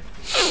 Goodbye.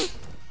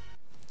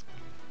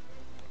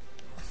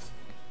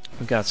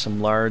 We've got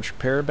some large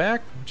pair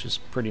back, which is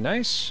pretty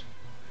nice.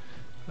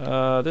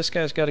 This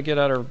guy's got to get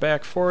out of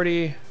back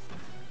 40.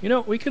 You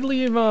know, we could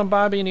leave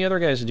Bobby and the other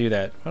guys to do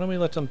that. Why don't we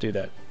let them do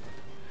that?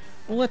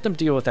 We'll let them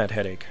deal with that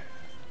headache.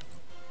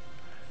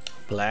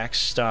 Black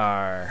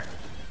Star.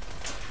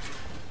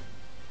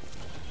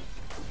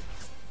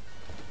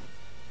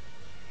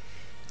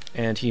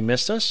 And he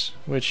missed us,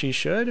 which he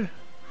should.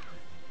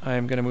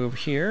 I'm going to move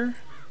here.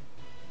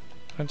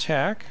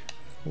 Attack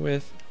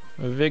with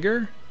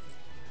vigor.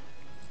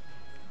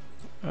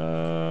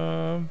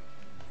 And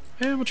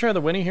we'll try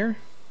the Winnie here.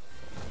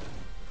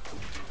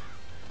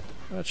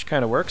 Which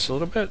kind of works a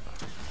little bit.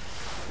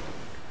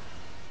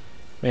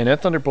 Man,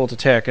 that Thunderbolt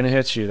attack and it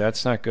hits you.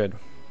 That's not good.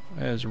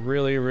 That is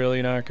really,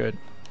 really not good.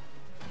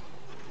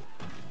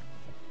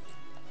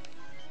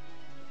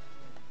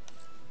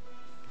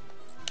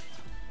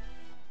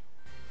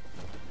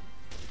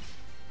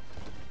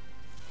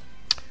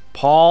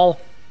 Paul,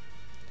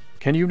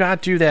 can you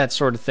not do that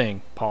sort of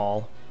thing,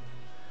 Paul?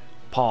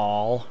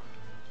 Paul.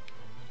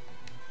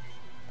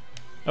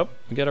 Oh,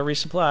 we got a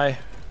resupply.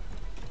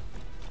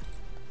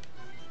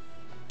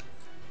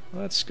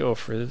 Let's go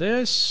for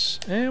this,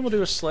 and we'll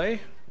do a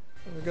sleigh.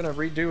 We're gonna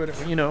redo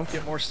it, you know,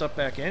 get more stuff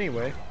back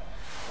anyway.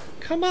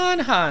 Come on,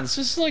 Hans,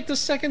 this is like the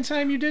second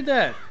time you did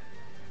that.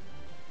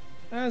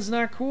 That's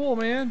not cool,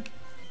 man.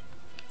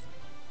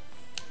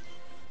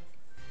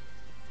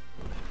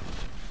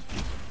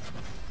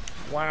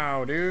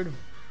 Wow, dude.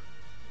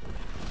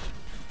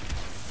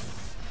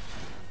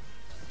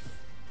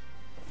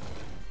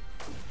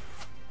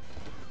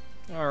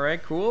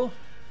 Alright, cool.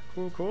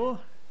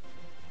 Cool.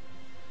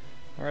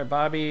 Alright,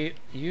 Bobby,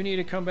 you need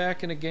to come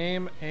back in the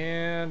game,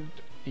 and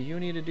you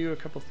need to do a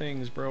couple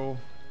things, bro.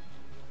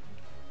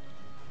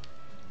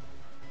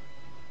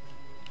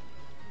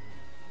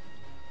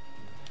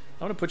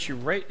 I'm gonna put you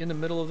right in the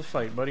middle of the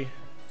fight, buddy.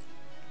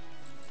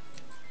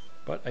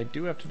 But I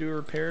do have to do a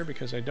repair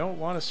because I don't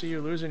want to see you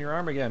losing your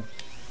arm again.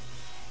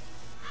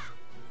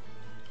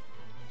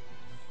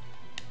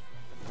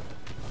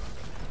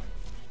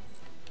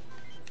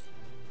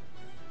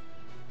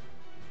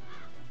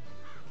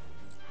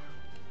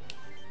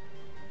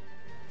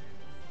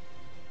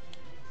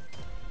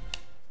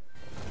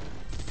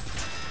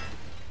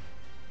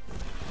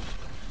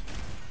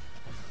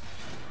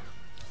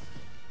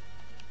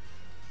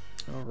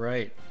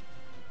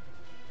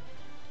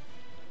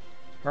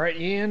 Alright,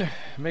 Ian,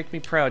 make me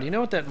proud. You know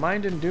what? That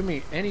mine didn't do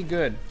me any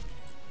good.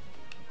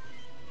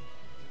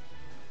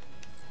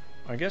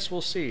 I guess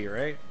we'll see,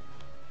 right?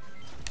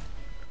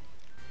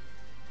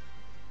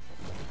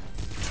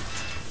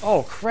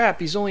 Oh, crap.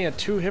 He's only at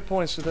 2 hit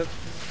points with that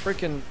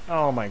freaking...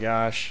 Oh, my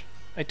gosh.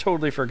 I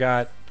totally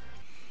forgot.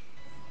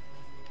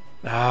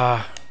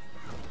 Ah...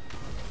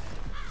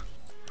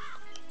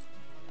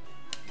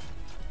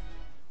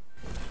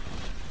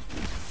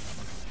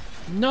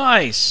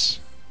 Nice!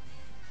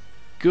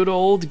 Good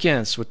old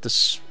Gentz with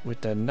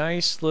the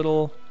nice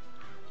little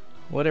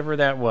whatever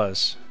that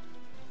was.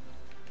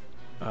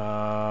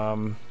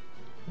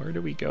 Where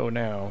do we go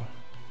now?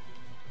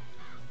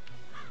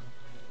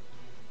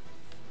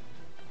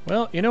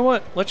 Well, you know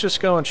what? Let's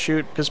just go and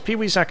shoot, because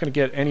Pee-wee's not going to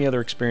get any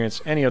other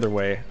experience any other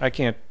way. I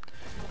can't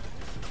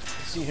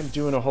see him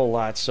doing a whole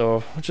lot,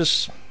 so I'll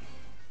just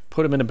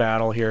put him in a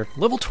battle here.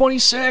 Level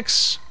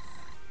 26!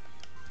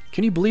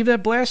 Can you believe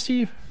that,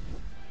 Blasty?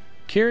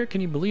 Carrot,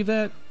 can you believe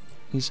that?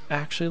 He's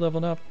actually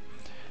leveling up.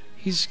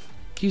 He's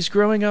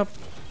growing up.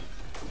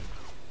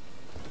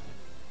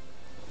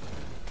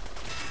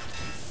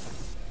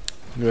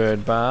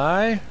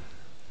 Goodbye.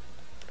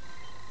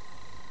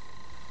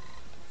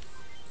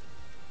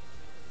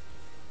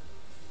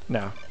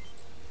 No.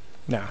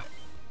 No.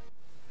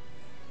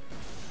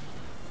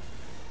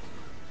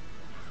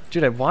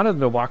 Dude, I wanted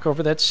them to walk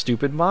over that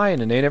stupid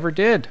mine, and they never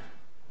did.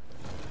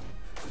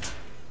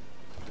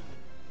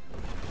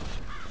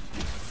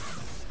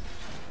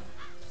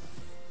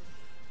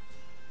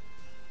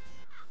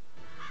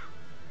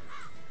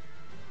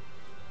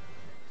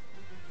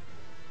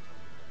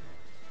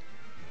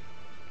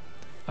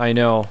 I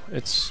know,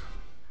 it's...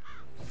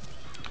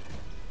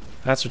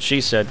 That's what she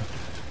said.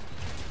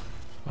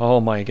 Oh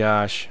my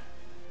gosh.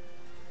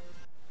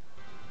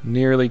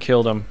 Nearly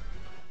killed him.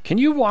 Can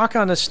you walk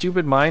on a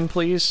stupid mine,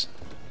 please?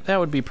 That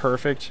would be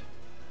perfect.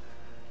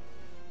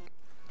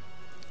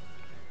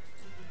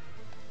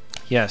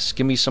 Yes,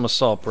 give me some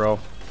assault, bro.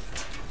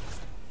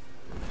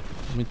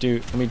 Let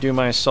me do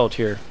my assault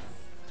here.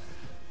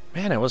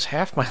 Man, it was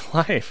half my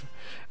life.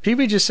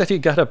 PB just said he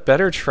got a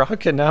better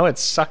truck and now it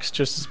sucks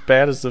just as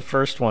bad as the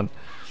first one.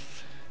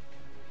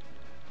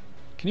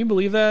 Can you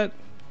believe that?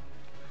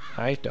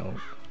 I don't.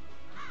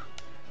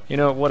 You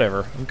know,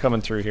 whatever. I'm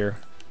coming through here.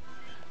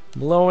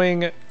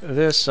 Blowing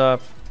this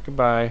up.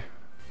 Goodbye.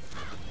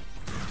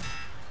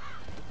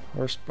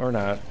 Or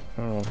not.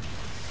 I don't know.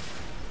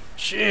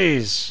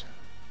 Jeez.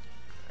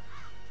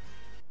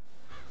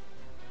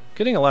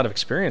 Getting a lot of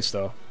experience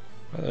though.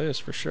 That is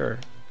for sure.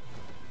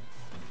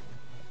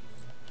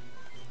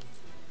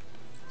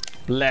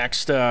 Black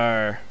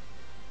Star.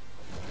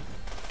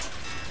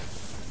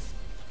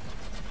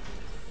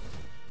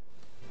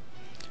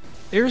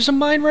 There's a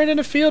mine right in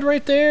the field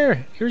right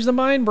there. Here's the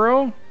mine,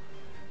 bro.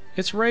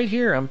 It's right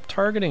here. I'm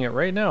targeting it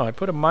right now. I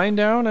put a mine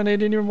down and they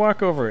didn't even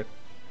walk over it.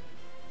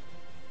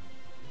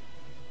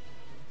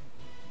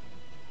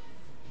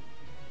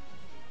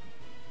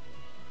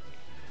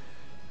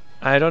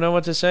 I don't know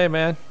what to say,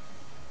 man.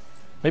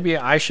 Maybe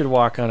I should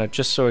walk on it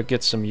just so it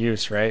gets some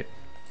use, right?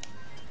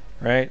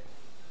 Right?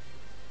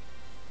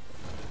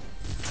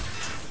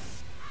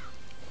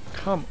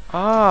 Come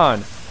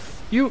on.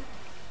 You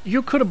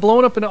could have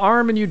blown up an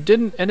arm and you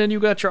didn't, and then you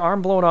got your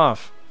arm blown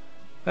off.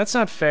 That's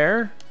not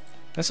fair.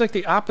 That's like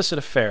the opposite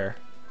of fair.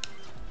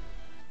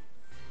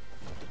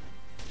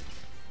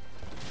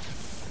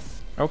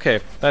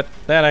 Okay, that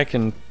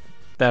I'm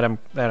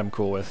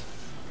cool with.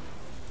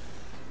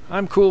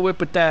 I'm cool with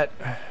that.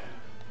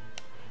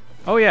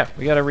 Oh yeah,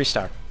 we gotta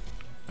restock.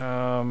 It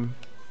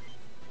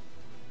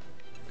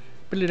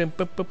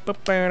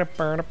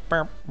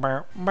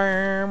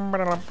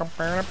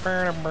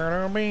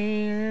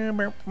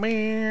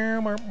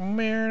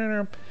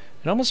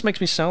almost makes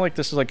me sound like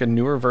this is like a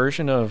newer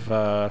version of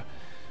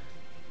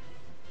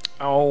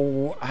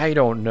oh, I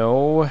don't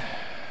know,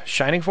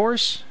 Shining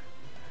Force.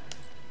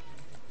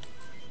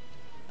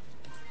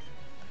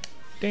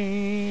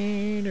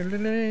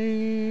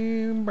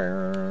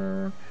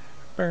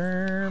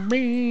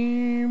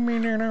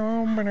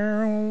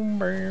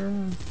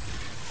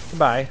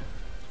 Goodbye.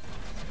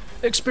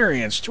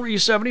 Experience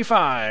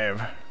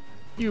 375.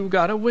 You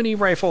got a Winnie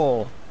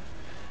rifle.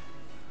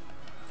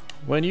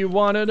 When you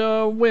wanted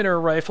a winner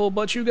rifle,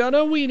 but you got a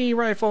weenie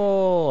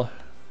rifle.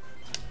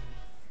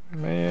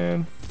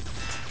 Man.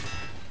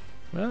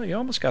 Well, you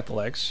almost got the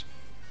legs.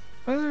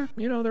 Well,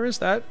 you know, there is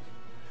that.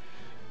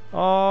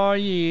 Aw,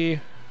 yeah.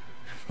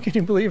 Can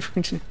you believe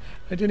I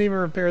didn't even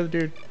repair the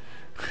dude?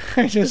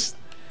 I just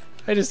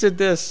did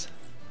this.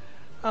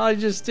 I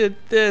just did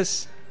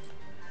this.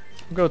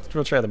 We'll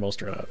try the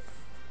Molster out.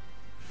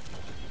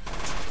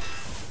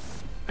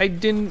 I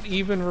didn't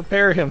even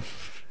repair him.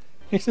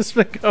 He's just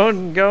been going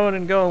and going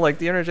and going like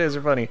the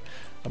Energizer Bunny.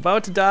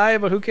 About to die,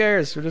 but who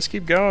cares? We'll just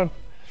keep going.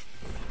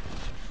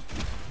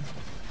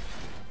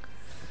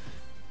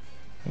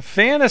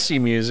 Fantasy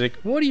music?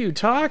 What are you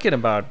talking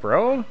about,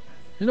 bro?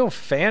 There's no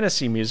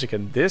fantasy music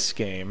in this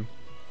game.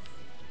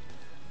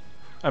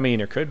 I mean,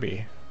 there could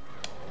be.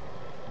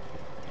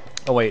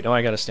 Oh wait, no,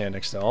 I gotta stand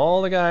next to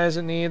all the guys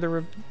that need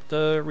the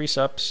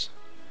resups.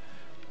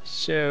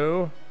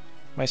 So,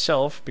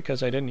 myself,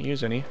 because I didn't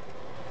use any.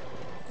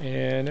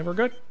 And then we're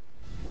good.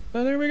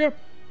 Oh, there we go.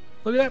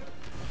 Look at that.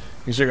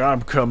 He's like,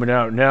 I'm coming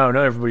out now.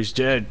 Now everybody's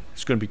dead.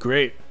 It's gonna be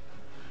great.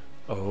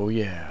 Oh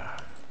yeah.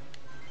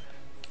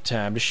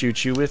 Time to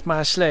shoot you with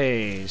my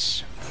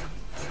sleighs.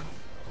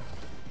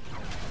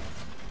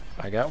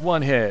 I got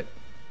one hit.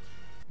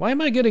 Why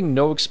am I getting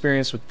no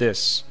experience with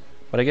this,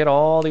 but I get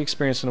all the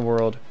experience in the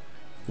world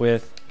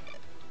with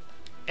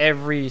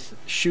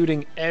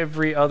shooting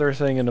every other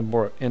thing in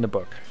the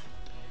book?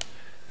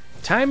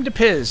 Time to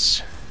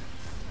piz.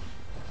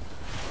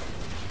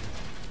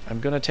 I'm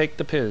gonna take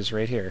the piz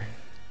right here.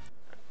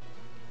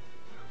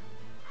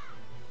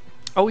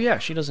 Oh yeah,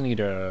 she doesn't need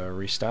a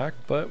restock,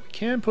 but we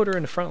can put her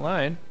in the front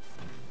line.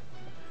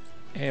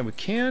 And we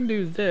can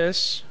do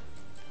this.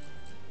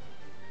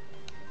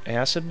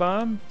 Acid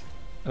bomb?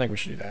 I think we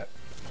should do that.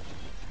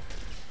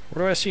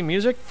 Where do I see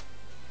music?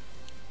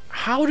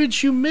 How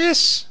did you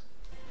miss?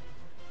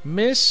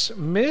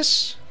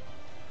 Miss?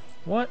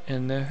 What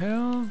in the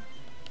hell?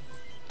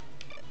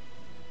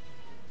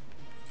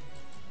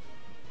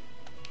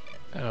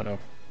 I don't know.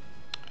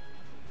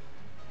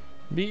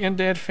 Be in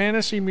that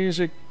fantasy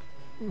music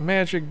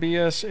magic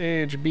BS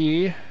age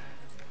B.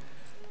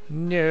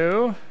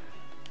 No.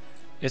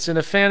 It's in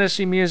the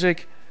fantasy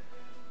music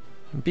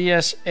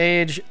BS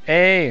age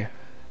A.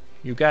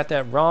 You got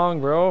that wrong,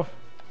 bro.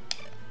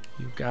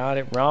 You got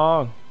it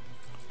wrong.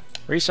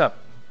 Resup.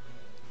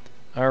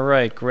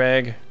 Alright,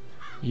 Greg.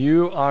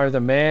 You are the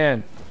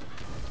man.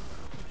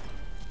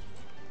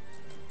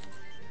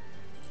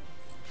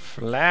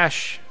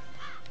 Flash.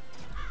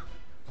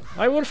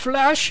 I will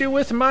flash you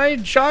with my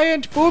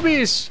giant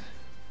boobies.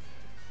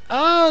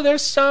 Oh, they're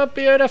so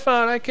beautiful.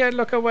 I can't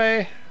look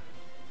away.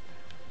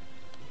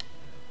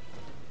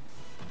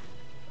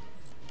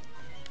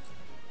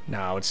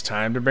 Now it's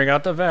time to bring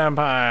out the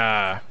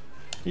vampire.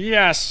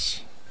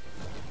 Yes.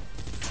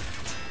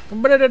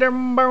 He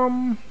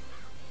doesn't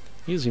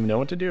even know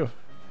what to do.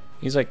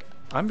 He's like,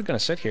 I'm gonna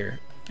sit here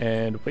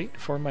and wait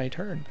for my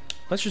turn.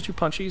 Let's just do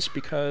punchies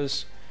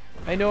because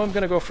I know I'm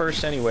gonna go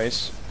first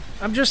anyways.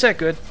 I'm just that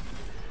good.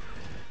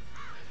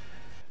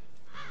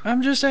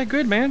 I'm just that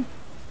good, man.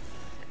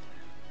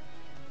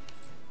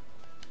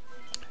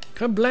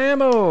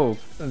 Kablamo!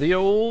 The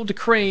old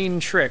crane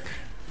trick.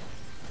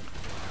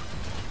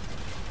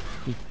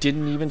 He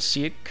didn't even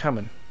see it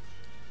coming.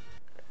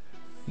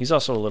 He's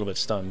also a little bit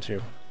stunned,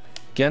 too.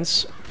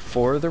 Gentz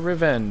for the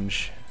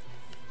revenge.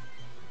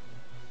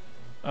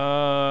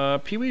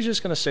 Pee-wee's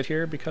just gonna sit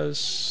here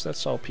because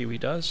that's all Pee-wee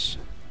does.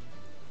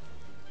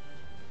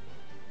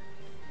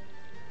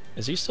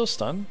 Is he still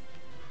stunned?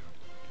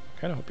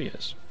 Kinda hope he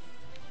is.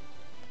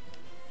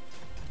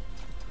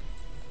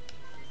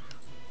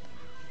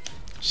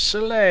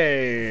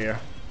 Slay!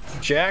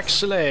 Jack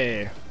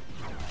Slay!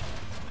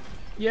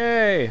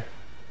 Yay!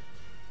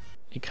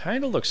 He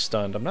kind of looks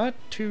stunned. I'm not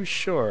too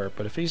sure,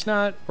 but if he's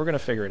not, we're gonna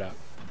figure it out.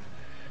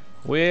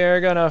 We're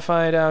gonna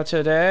find out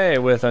today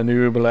with a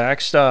new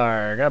Black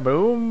Star.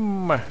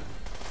 Kaboom!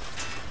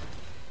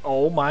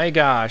 Oh my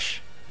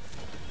gosh.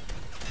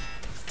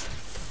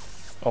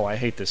 Oh, I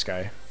hate this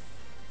guy.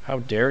 How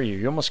dare you?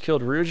 You almost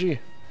killed Ruji.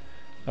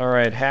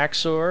 Alright,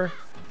 Haxor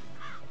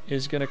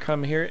is gonna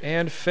come here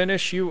and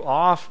finish you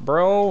off,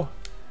 bro.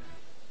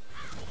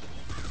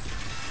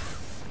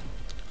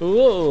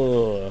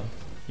 Ooh.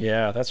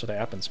 Yeah, that's what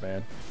happens,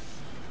 man.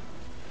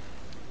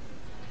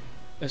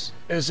 This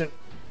isn't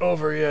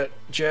over yet,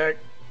 Jack.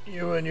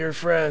 You and your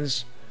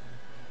friends.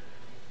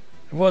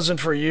 It wasn't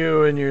for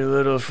you and your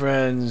little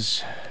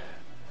friends.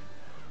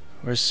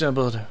 We're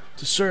assembled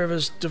to serve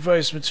as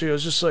device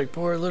materials, just like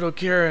poor little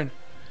Karen.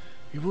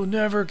 You will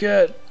never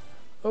get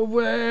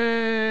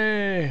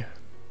away.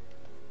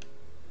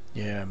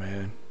 Yeah,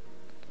 man.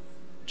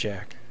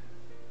 Jack.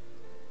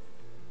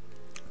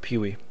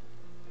 Pee-wee,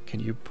 can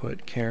you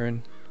put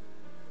Karen...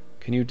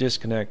 Can you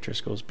disconnect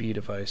Driscoll's B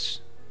device?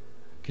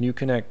 Can you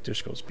connect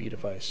Driscoll's B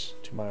device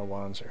to my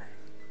Wanzer?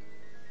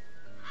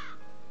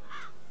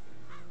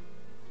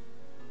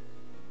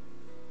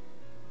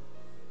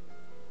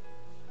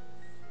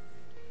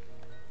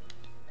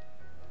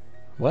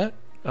 What?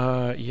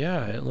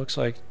 Yeah, it looks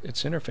like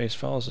its interface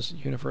follows this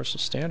universal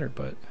standard,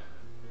 but...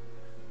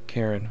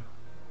 Karen,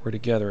 we're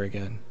together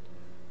again.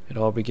 It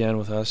all began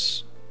with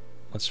us.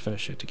 Let's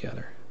finish it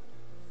together.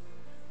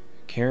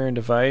 Karen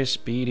device,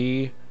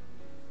 BD,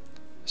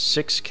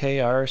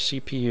 6KR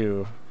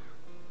CPU.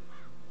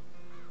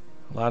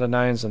 A lot of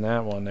 9s in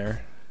that one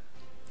there.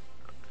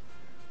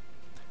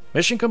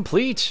 Mission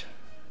complete!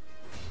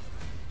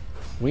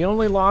 We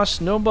only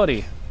lost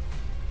nobody.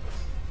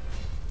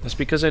 That's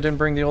because I didn't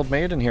bring the old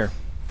maid in here.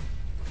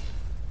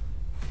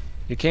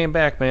 You came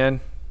back, man.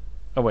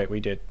 Oh wait,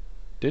 we did.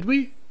 Did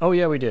we? Oh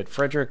yeah, we did.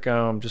 Frederick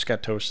just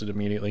got toasted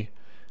immediately.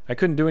 I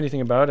couldn't do anything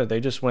about it. They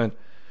just went,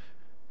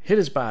 hit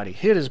his body,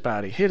 hit his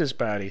body, hit his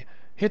body,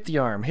 hit the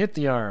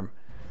arm,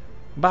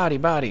 body,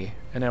 body,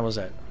 and that was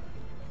it.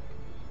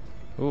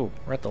 Ooh,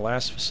 we're at the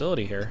last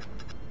facility here.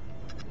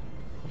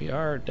 We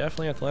are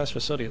definitely at the last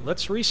facility.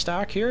 Let's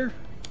restock here.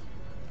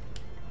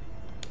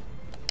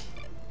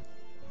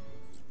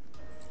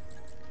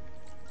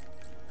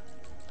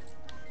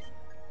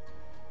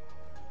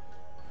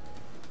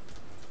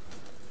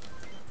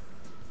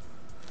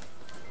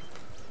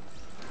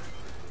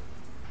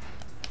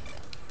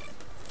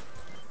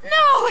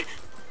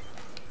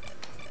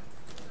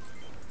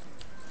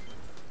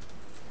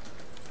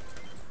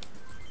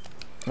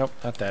 Nope,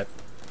 not that.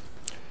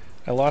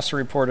 I lost a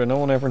reporter. No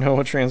one ever know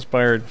what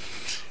transpired.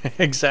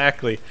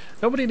 Exactly.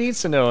 Nobody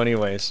needs to know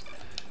anyways.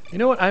 You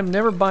know what? I'm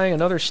never buying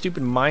another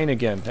stupid mine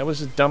again. That was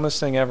the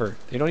dumbest thing ever.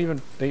 They don't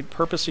even... They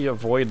purposely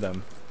avoid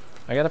them.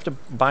 I gotta have to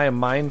buy a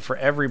mine for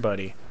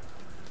everybody.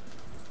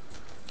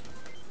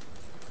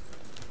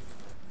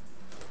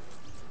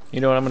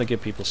 You know what? I'm gonna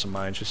give people some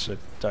mines just so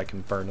that I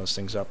can burn those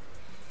things up.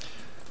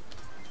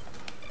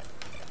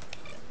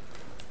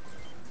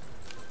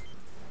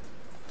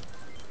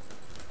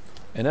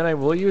 And then I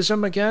will use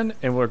them again,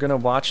 and we're gonna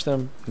watch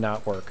them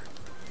not work.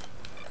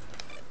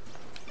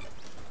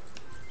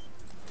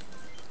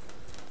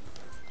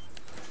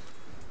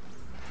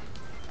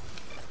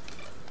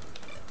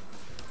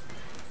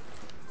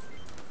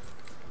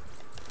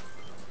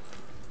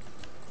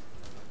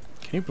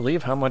 Can you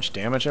believe how much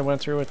damage I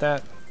went through with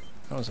that?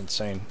 That was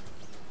insane.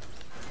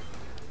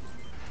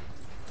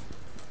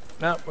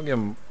 No, we'll give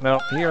him... No,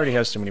 he already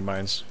has too many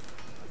mines.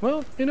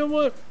 Well, you know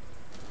what?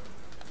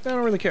 I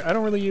don't really care. I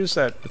don't really use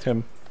that with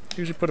him.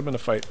 Usually put him in a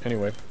fight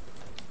anyway.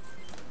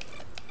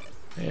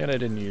 And I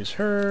didn't use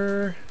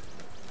her.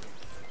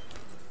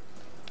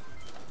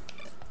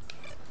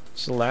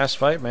 It's the last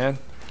fight, man.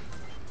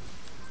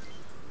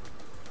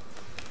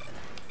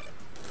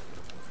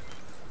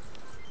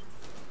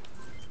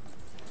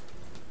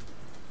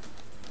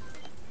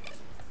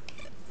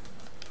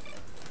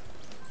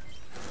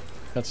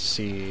 Let's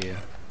see.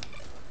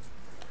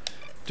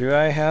 Do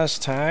I has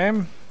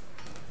time?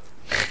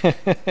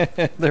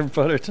 They're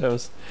butter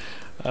toast.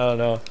 I don't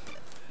know.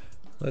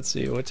 Let's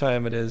see what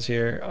time it is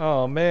here.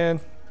 Oh man.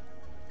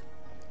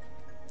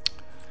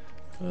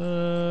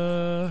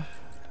 Oh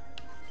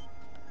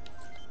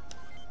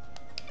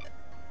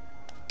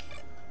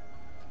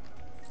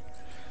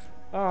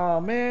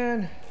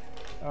man.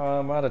 Oh,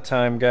 I'm out of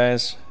time,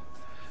 guys.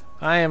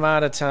 I am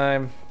out of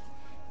time.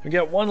 We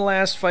got one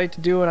last fight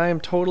to do and I am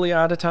totally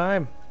out of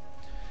time.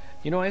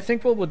 You know, I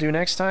think what we'll do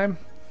next time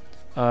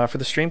for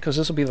the stream, because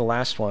this will be the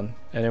last one,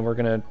 and then we're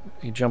gonna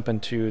jump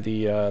into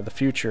the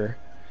future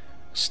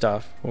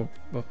stuff. We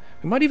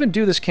might even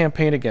do this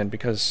campaign again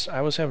because I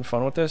was having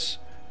fun with this,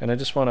 and I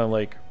just want to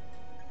like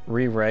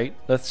rewrite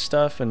the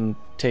stuff and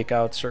take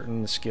out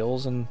certain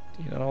skills and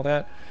all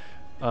that.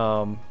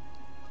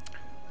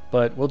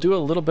 But we'll do a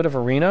little bit of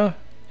arena,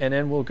 and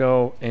then we'll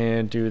go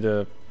and do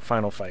the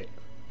final fight,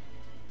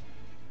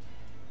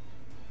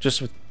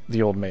 just with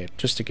the old maid,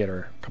 just to get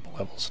her a couple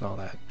levels and all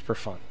that for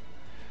fun.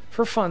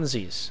 For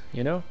funsies,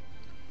 you know?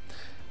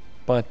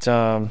 But,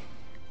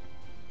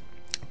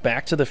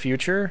 Back to the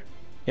Future?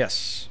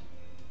 Yes.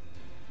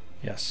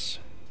 Yes.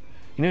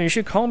 You know, you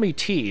should call me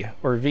T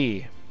or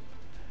V.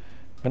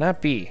 But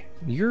not B.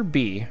 You're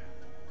B.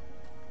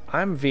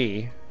 I'm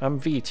V. I'm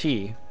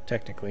VT,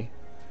 technically.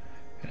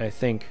 And I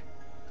think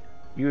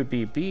you would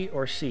be B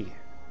or C.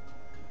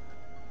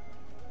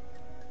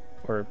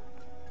 Or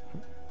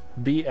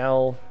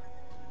BL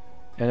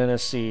and then a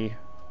C,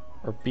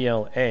 or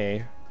BLA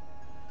and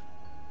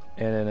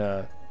then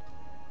a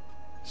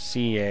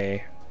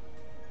CA.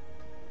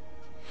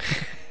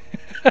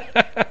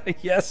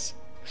 Yes.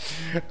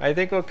 I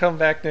think we'll come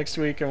back next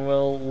week and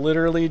we'll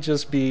literally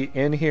just be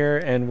in here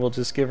and we'll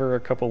just give her a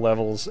couple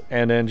levels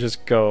and then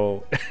just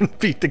go and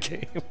beat the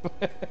game.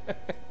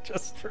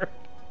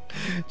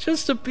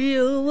 just to be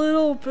a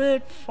little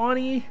bit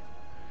funny,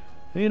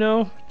 you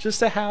know, just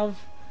to have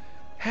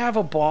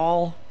a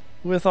ball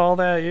with all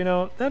that, you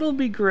know. That'll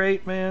be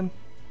great, man.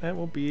 That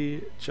will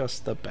be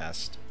just the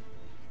best.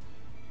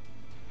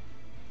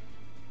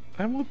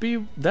 That will be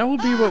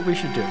what we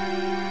should do.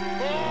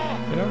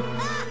 You know?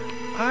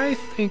 I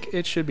think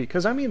it should be,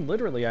 because I mean,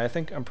 literally,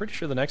 I'm pretty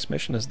sure the next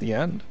mission is the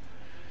end.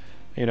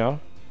 You know,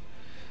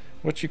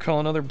 what you call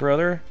another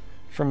brother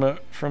from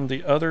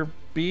the other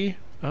B?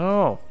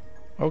 Oh,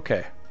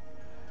 okay,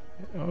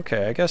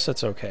 I guess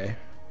that's okay.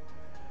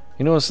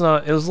 You know, it's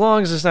not, as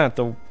long as it's not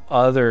the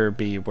other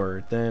B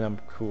word, then I'm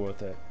cool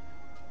with it.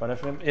 But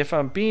if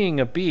I'm being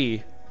a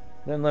B,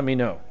 then let me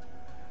know.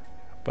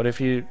 But if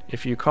you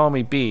call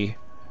me B,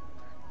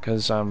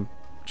 because I'm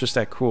just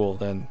that cool,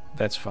 then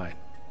that's fine.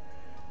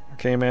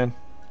 Okay, man.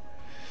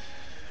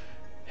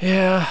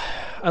 Yeah,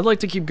 I'd like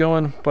to keep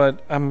going, but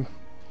I'm...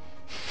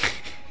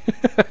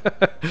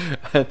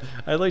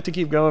 I'd like to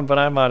keep going, but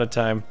I'm out of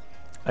time.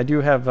 I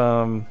do have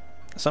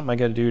something I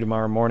got to do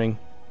tomorrow morning.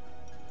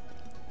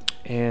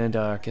 And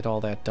get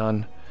all that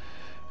done.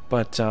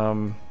 But,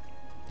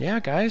 yeah,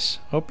 guys.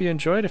 Hope you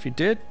enjoyed. If you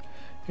did,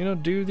 you know,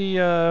 do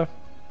the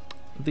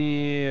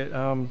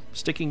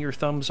sticking your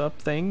thumbs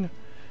up thing.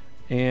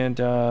 And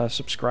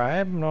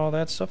subscribe and all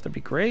that stuff. That'd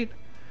be great.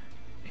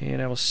 And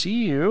I will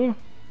see you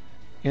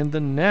in the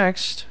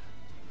next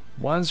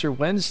Wanzer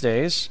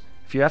Wednesdays.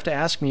 If you have to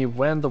ask me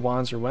when the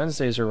Wanzer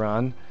Wednesdays are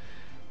on,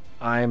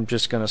 I'm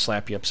just going to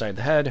slap you upside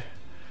the head.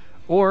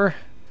 Or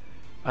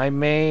I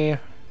may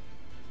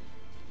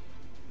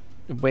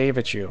wave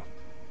at you.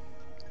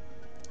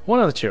 One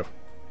of the two.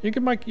 You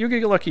could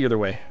get lucky either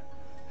way.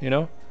 You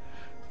know?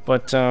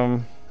 But,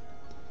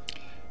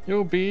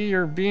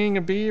 you're being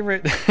a bee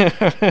right...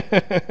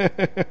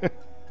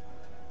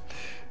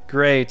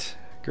 Great.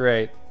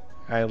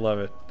 I love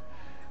it.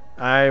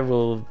 I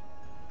will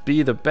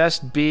be the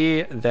best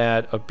bee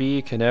that a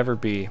bee can ever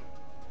be.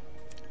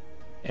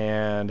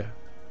 And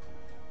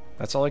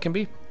that's all I can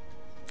be.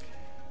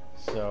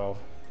 So,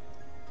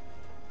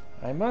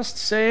 I must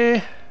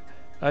say,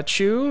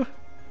 achoo,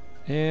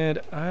 and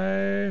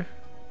I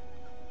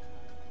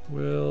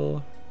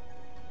will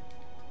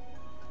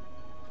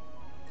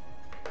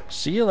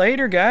see you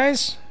later,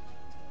 guys.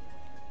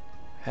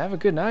 Have a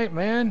good night,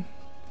 man.